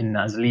emerging in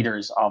as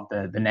leaders of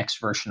the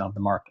next version of the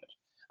market,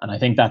 and I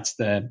think that's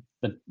the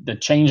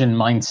change in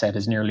mindset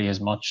is nearly as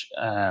much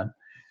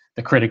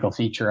the critical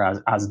feature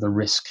as the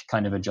risk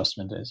kind of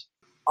adjustment is.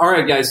 All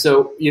right, guys.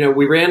 So,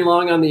 we ran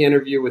long on the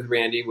interview with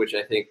Randy, which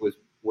I think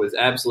was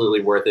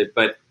absolutely worth it.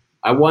 But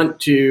I want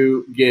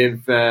to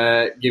give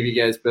you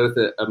guys both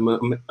a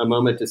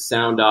moment to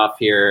sound off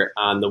here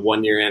on the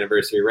 1 year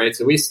anniversary, right?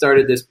 So we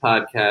started this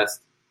podcast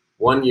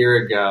 1 year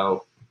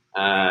ago,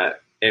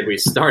 and we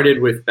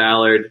started with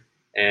Ballard,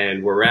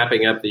 and we're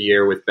wrapping up the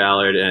year with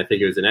Ballard, and I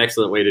think it was an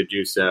excellent way to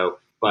do so.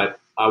 But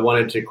I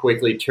wanted to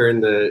quickly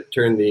turn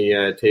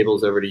the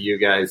tables over to you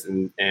guys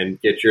and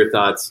get your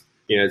thoughts.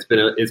 It's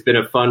been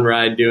a fun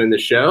ride doing the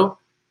show.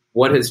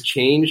 What has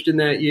changed in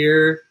that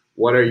year?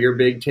 What are your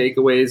big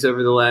takeaways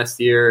over the last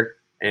year?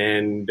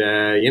 And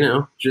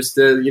just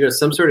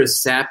some sort of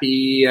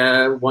sappy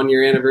 1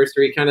 year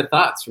anniversary kind of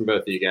thoughts from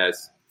both of you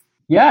guys.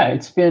 Yeah,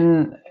 it's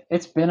been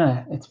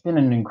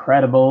an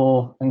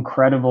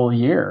incredible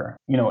year.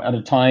 At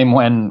a time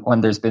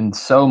when there's been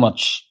so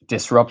much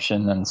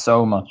disruption and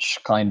so much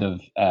kind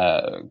of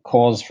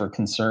cause for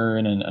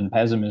concern and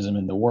pessimism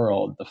in the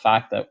world, the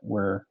fact that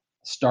we're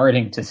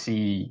starting to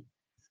see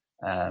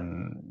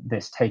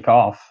this take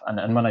off,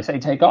 and when I say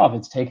take off,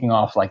 it's taking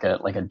off like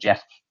a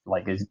jet.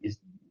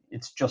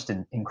 It's just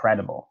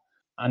incredible,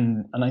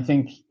 and I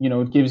think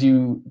it gives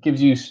you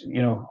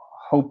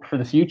hope for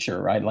the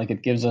future, right? Like,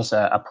 it gives us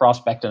a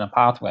prospect and a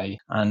pathway,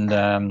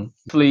 and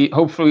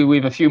hopefully we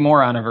have a few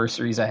more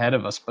anniversaries ahead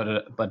of us.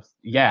 But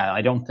yeah,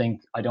 I don't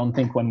think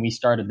when we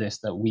started this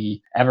that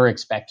we ever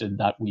expected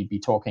that we'd be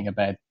talking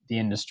about the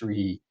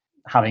industry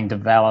having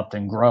developed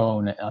and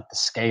grown at the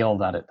scale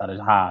that it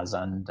has.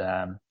 And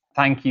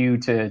thank you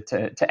to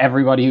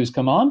everybody who's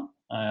come on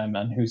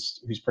and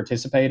who's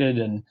participated,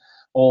 and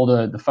all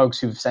the folks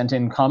who've sent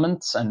in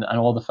comments, and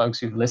all the folks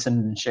who've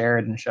listened and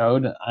shared and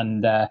showed,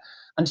 and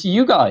to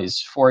you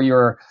guys for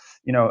your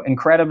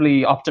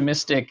incredibly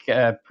optimistic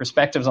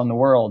perspectives on the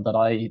world that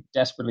I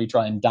desperately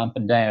try and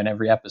dampen down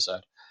every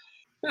episode.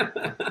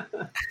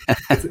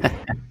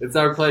 It's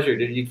our pleasure,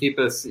 dude. You keep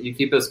us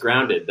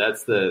grounded.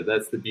 That's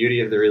the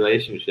beauty of the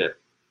relationship.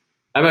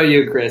 How about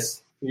you,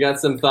 Chris? You got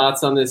some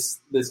thoughts on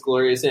this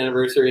glorious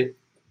anniversary?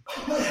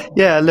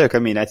 Yeah, look, I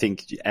mean, I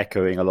think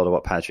echoing a lot of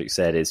what Patrick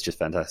said, it's just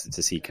fantastic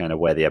to see kind of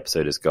where the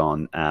episode has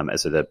gone,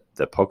 so the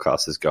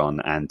podcast has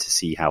gone, and to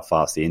see how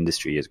fast the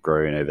industry has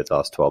grown over the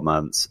last 12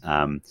 months.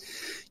 By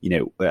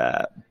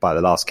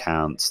the last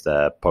count,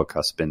 the podcast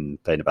has been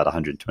played in about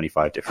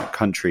 125 different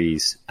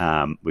countries.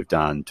 We've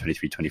done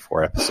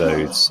 24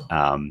 episodes.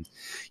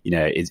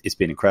 It's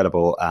been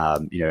incredible,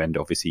 and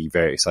obviously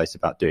very excited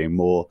about doing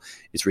more.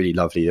 It's really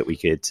lovely that we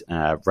could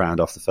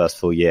round off the first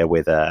full year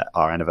with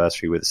our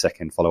anniversary with a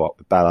second follow-up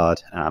with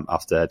Ballard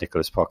after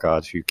Nicholas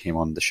Pockard, who came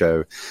on the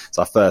show. It's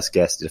our first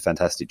guest, did a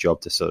fantastic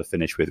job to sort of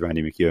finish with.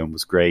 Randy McEwen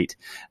was great,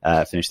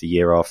 finish the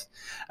year off.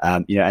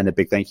 And a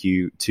big thank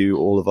you to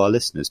all of our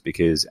listeners,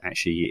 because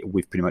actually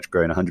we've pretty much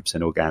grown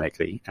 100%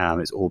 organically.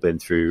 It's all been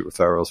through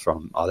referrals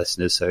from our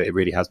listeners, so it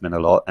really has meant a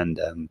lot.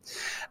 And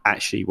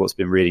actually what's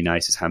been really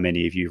nice is how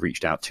many of you have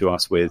reached out to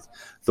us with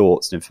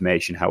thoughts and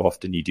information, how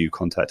often you do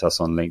contact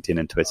us on LinkedIn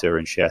and Twitter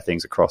and share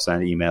things across our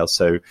emails.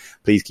 So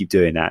please keep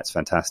doing that. It's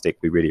fantastic.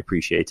 We really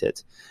appreciate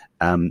it.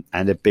 And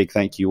a big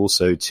thank you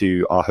also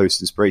to our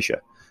host, Inspiration,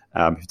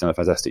 who's done a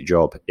fantastic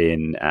job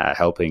in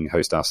helping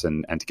host us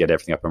and to get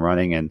everything up and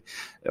running. And,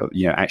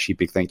 actually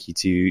big thank you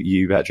to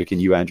you, Patrick,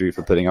 and you, Andrew,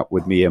 for putting up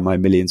with me and my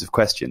millions of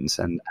questions.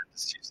 And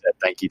as you said,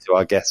 thank you to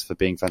our guests for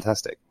being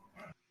fantastic.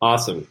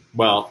 Awesome.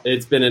 Well,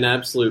 it's been an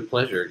absolute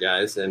pleasure,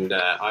 guys, and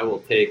I will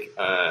take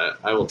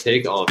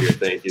all of your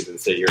thank yous and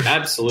say you're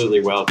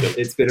absolutely welcome.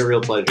 It's been a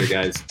real pleasure,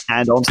 guys.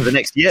 And on to the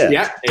next year.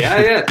 Yeah,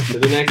 to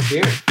the next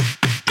year.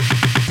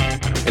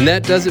 And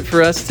that does it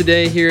for us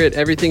today here at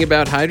Everything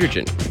About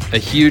Hydrogen. A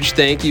huge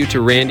thank you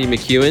to Randy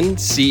McEwen,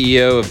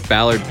 CEO of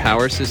Ballard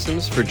Power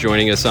Systems, for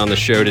joining us on the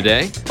show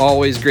today.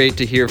 Always great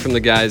to hear from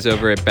the guys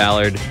over at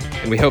Ballard,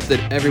 and we hope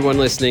that everyone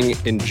listening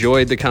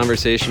enjoyed the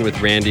conversation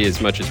with Randy as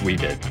much as we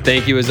did.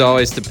 Thank you as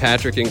always to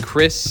Patrick and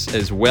Chris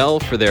as well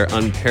for their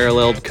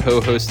unparalleled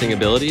co-hosting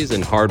abilities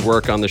and hard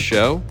work on the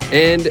show.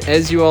 And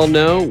as you all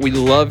know, we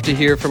love to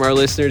hear from our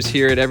listeners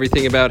here at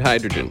Everything About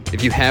Hydrogen.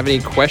 If you have any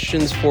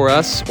questions for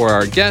us or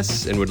our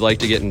guests and would like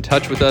to get in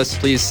touch with us,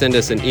 please send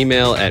us an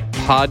email at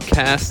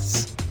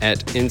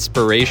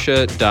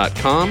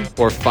podcasts@inspiratia.com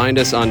or find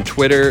us on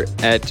Twitter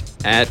at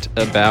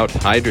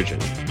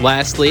 @AboutHydrogen.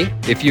 Lastly,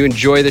 if you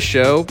enjoy the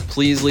show,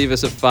 please leave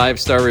us a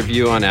 5-star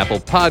review on Apple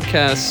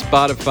Podcasts,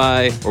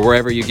 Spotify, or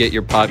wherever you get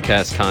your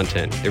podcast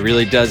content. It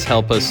really does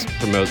help us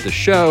promote the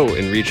show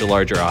and reach a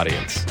larger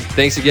audience.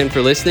 Thanks again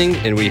for listening,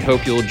 and we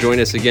hope you'll join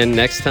us again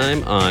next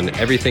time on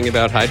Everything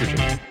About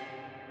Hydrogen.